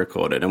we've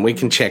pre-recorded, and we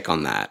can check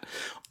on that.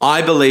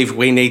 I believe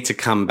we need to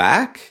come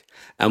back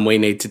and we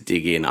need to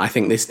dig in. I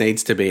think this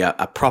needs to be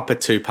a proper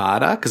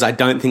 2-parter because I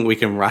don't think we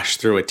can rush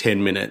through a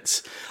 10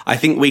 minutes. I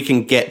think we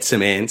can get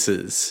some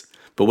answers,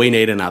 but we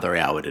need another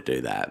hour to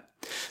do that.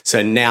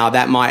 So now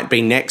that might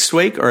be next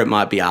week or it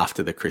might be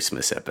after the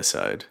Christmas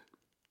episode.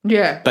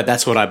 Yeah. But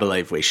that's what I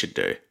believe we should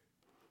do.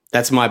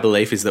 That's my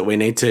belief, is that we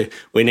need to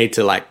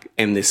like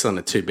end this on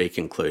a to be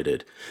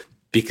concluded,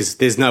 because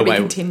there's no way.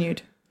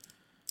 Continued,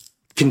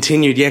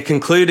 yeah,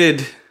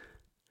 concluded.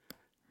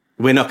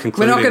 We're not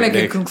concluding. We're not going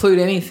to conclude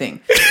anything.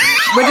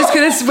 We're just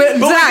going to... But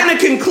we're going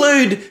to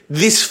conclude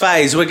this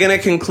phase. We're going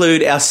to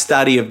conclude our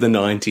study of the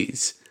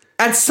 90s.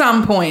 At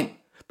some point.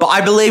 But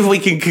I believe we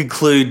can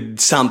conclude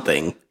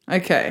something.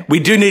 Okay. We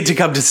do need to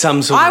come to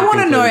some sort of I want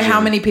to know conclusion.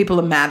 how many people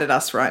are mad at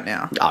us right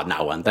now. Oh,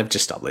 no one. They've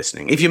just stopped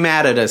listening. If you're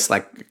mad at us,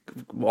 like,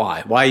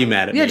 why? Why are you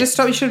mad at me? Yeah, just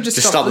stop. You should have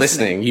just stopped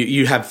listening.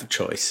 You have the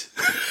choice.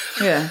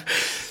 Yeah.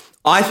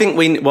 I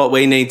think what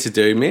we need to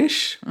do,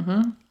 Mish,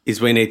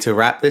 is we need to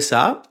wrap this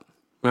up,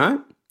 right?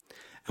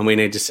 And we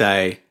need to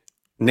say,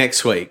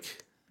 next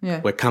week,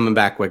 we're coming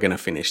back, we're going to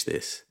finish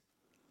this.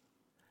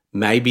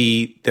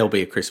 Maybe there'll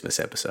be a Christmas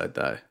episode,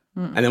 though.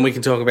 And then we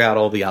can talk about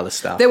all the other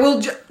stuff. There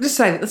will... let's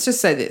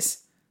just say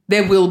this.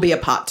 There will be a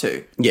part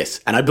 2.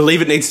 Yes, and I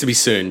believe it needs to be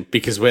soon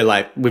because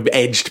we've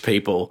edged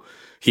people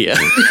here.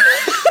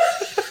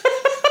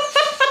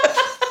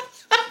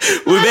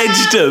 We've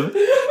edged them.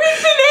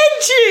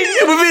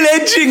 We've been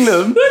edging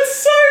them. That's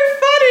so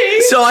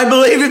funny. So I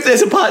believe if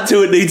there's a part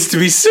 2, it needs to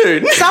be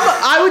soon.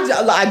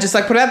 I just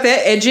like put it out there.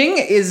 Edging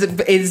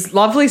is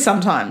lovely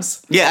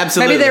sometimes. Yeah,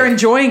 absolutely. Maybe they're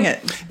enjoying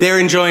it. They're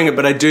enjoying it,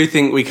 but I do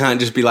think we can't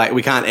just be like,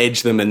 we can't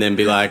edge them and then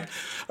be like,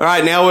 all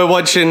right, now we're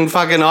watching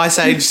fucking Ice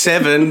Age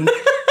 7.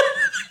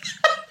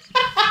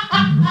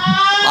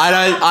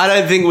 I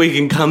don't think we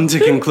can come to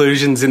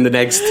conclusions in the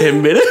next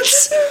 10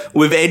 minutes.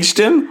 We've edged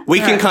them. We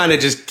can kind of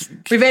just...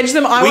 We've edged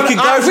them.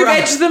 We've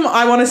edged them.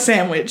 I want a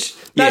sandwich.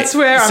 That's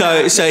where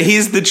I'm at. So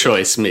here's the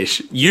choice,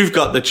 Mish. You've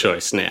got the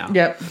choice now.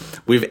 Yep.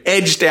 We've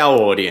edged our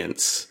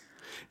audience.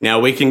 Now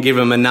we can give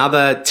them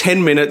another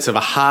 10 minutes of a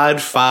hard,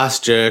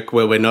 fast jerk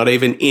where we're not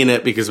even in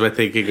it because we're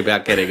thinking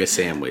about getting a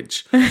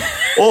sandwich.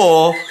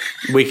 Or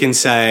we can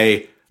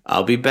say,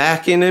 I'll be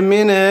back in a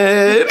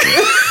minute.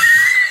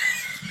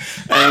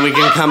 And then we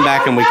can come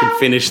back and we can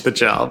finish the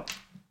job.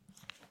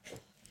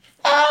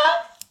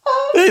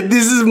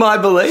 This is my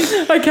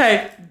belief.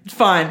 Okay,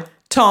 fine.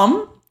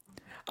 Tom,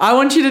 I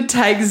want you to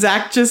take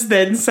Zach just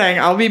then saying,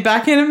 I'll be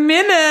back in a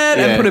minute,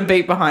 and put a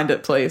beat behind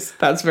it, please.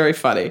 That's very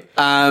funny.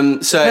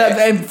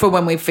 For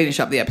when we finish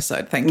up the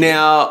episode. Thank you.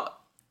 Now,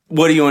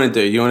 what do you want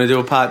to do? You want to do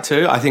a part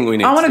 2? I think we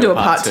need to do a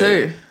part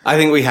 2. I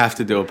think we have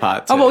to do a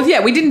part 2. Oh, well, yeah,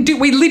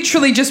 we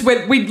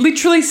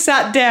literally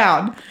sat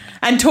down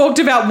and talked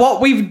about what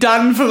we've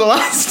done for the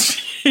last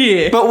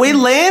year. But we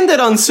landed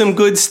on some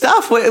good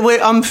stuff.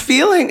 I'm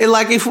feeling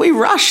like if we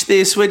rush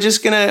this, we're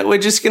just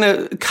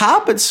gonna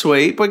carpet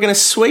sweep. We're gonna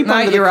sweep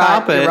under the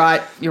carpet.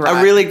 You're right.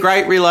 A really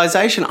great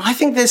realization. I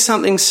think there's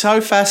something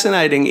so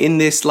fascinating in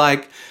this,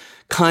 like,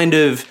 kind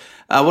of.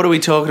 What are we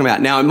talking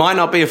about now? It might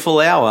not be a full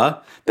hour,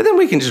 but then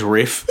we can just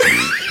riff.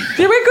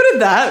 Yeah, we're good at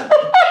that.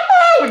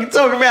 We can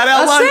talk about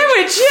our lunch.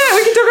 Sandwich. Yeah,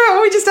 we can talk about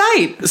what we just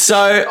ate.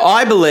 So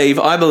I believe,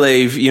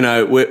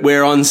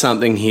 we're on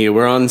something here.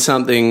 We're on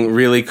something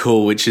really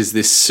cool, which is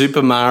this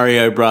Super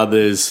Mario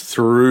Brothers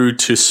through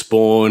to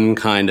Spawn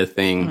kind of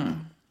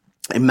thing.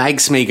 It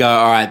makes me go,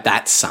 all right,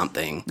 that's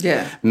something.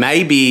 Yeah.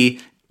 Maybe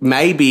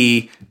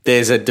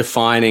there's a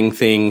defining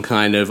thing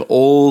kind of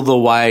all the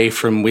way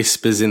from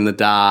Whispers in the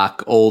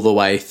Dark all the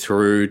way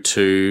through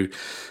to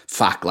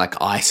like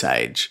Ice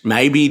Age.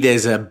 Maybe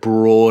there's a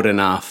broad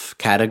enough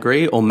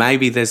category, or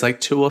maybe there's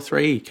like 2 or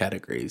 3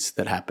 categories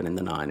that happen in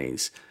the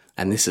 90s.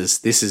 And this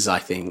is, I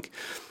think,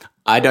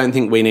 I don't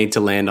think we need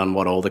to land on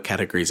what all the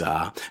categories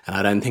are. And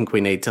I don't think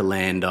we need to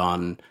land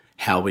on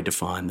how we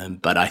define them,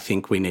 but I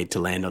think we need to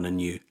land on a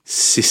new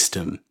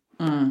system.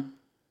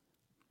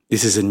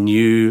 This is a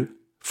new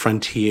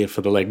frontier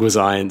for the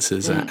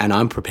Leguizamenses, and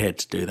I'm prepared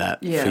to do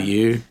that for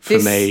you, for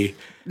me.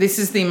 This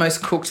is the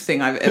most cooked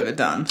thing I've ever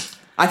done.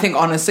 I think,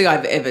 honestly,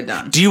 I've ever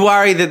done. Do you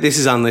worry that this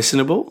is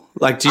unlistenable?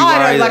 Like, do you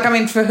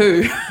worry? For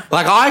who?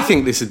 Like, I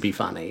think this would be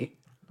funny,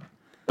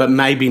 but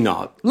maybe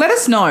not. Let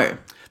us know.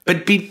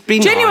 But be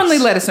genuinely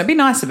nice. Let us know. Be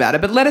nice about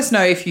it, but let us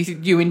know if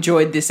you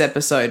enjoyed this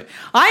episode.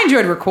 I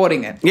enjoyed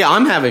recording it. Yeah,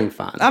 I'm having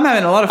fun. I'm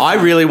having a lot of fun.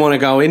 I really want to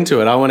go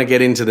into it. I want to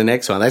get into the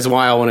next one. That's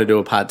why I want to do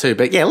a part 2.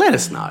 But yeah, let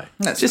us know.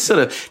 Just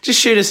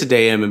shoot us a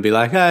DM and be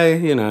like,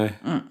 hey,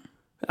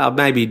 I'll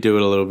maybe do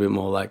it a little bit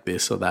more like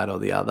this or that or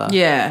the other.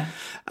 Yeah.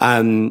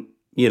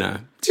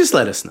 Just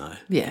let us know.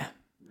 Yeah.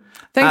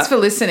 Thanks for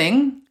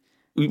listening.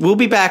 We'll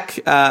be back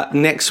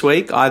next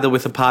week, either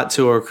with a part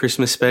 2 or a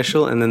Christmas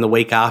special, and then the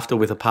week after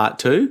with a part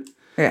 2.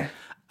 Yeah.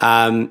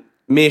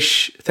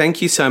 Mish,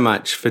 thank you so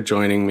much for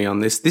joining me on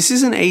this. This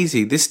isn't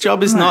easy. This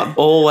job is not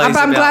always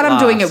I'm glad about I'm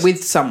doing it laughs.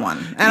 with someone,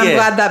 and I'm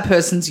glad that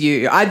person's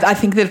you. I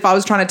think that if I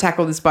was trying to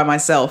tackle this by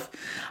myself,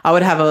 I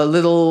would have a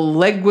little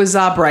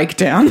Leguizar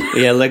breakdown.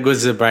 Yeah,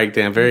 Leguizar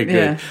breakdown. Very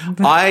good. Yeah.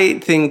 I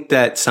think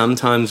that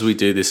sometimes we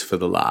do this for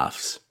the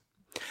laughs,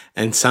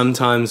 and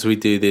sometimes we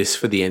do this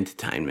for the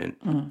entertainment.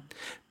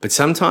 But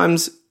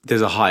sometimes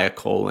there's a higher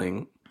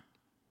calling,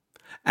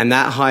 and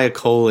that higher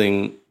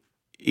calling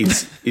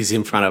is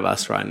in front of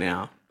us right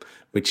now,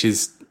 which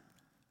is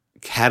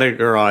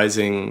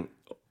categorizing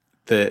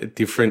the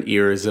different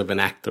eras of an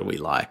actor we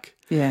like.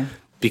 Yeah.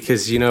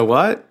 Because you know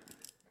what?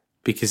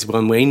 Because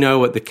when we know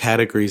what the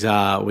categories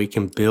are, we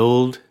can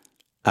build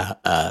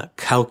a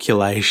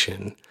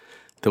calculation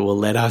that will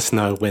let us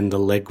know when the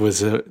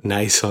Leguizar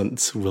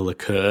naissance will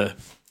occur.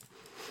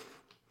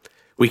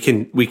 we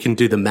can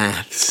do the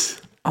maths.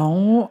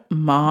 Oh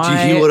my Do you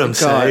hear what I'm God.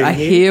 saying? I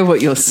hear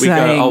what you're We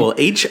saying. go, oh, well,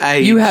 each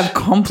age... You have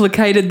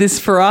complicated this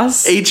for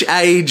us. Each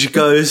age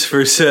goes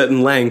for a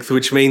certain length,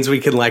 which means we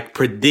can, like,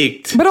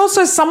 predict. But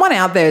also someone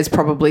out there is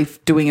probably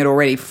doing it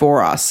already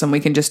for us and we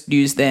can just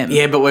use them.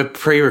 Yeah, but we're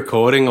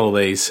pre-recording all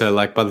these, so,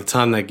 like, by the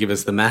time they give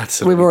us the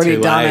maths... We've already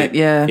too done late. it,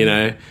 yeah. You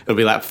know, it'll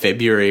be like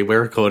February.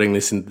 We're recording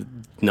this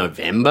in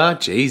November.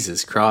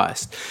 Jesus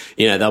Christ.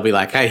 You know, they'll be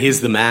like, hey,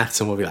 here's the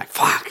maths, and we'll be like,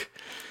 fuck.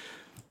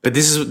 But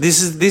this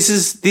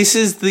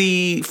is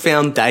the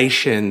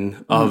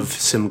foundation of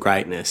some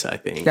greatness, I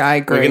think. Yeah, I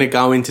agree. We're going to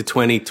go into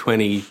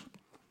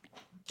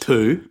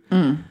 2022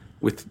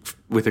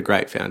 with a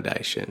great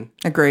foundation.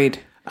 Agreed.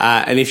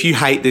 And if you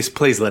hate this,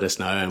 please let us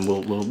know, and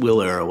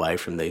we'll err away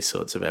from these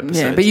sorts of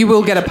episodes. Yeah, but you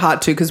will get a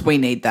part 2 because we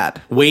need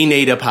that. We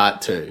need a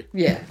part 2.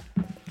 Yeah.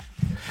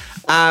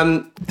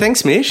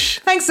 Thanks, Mish.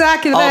 Thanks,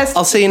 Zach. You're the best.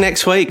 I'll see you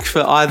next week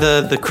for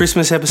either the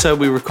Christmas episode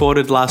we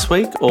recorded last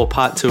week or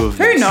part 2 of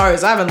Who this.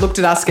 knows? I haven't looked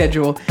at our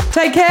schedule.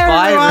 Take care,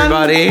 Bye,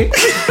 everyone. everybody.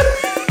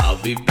 I'll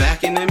be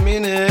back in a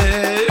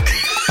minute.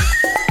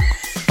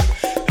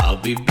 I'll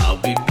be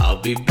back in a minute.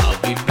 I'll be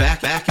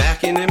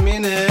back in a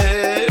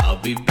minute. I'll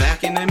be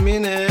back in a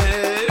minute.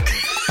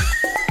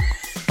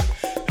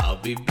 I'll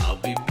be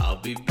back in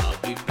a minute.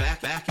 I'll be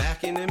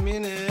back in a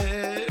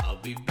minute. I'll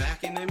be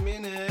back in a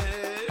minute.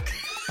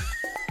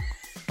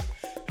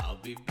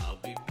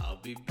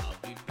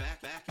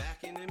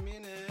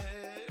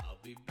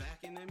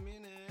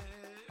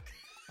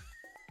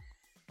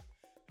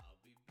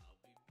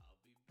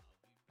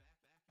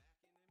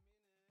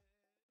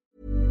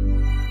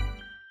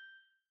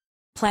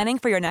 Planning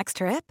for your next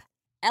trip?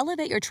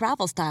 Elevate your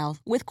travel style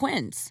with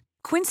Quince.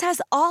 Quince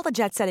has all the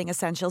jet-setting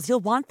essentials you'll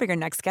want for your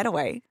next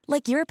getaway,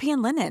 like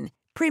European linen,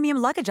 premium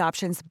luggage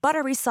options,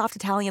 buttery soft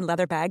Italian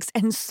leather bags,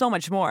 and so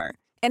much more.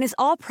 And is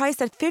all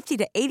priced at 50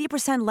 to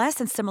 80% less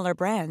than similar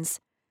brands.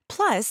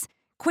 Plus,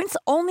 Quince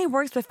only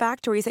works with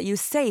factories that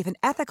use safe and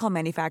ethical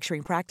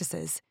manufacturing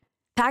practices.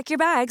 Pack your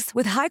bags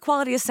with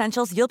high-quality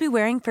essentials you'll be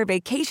wearing for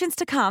vacations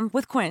to come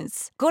with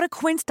Quince. Go to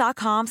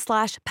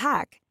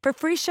quince.com/pack for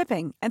free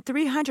shipping and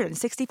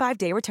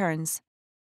 365-day returns.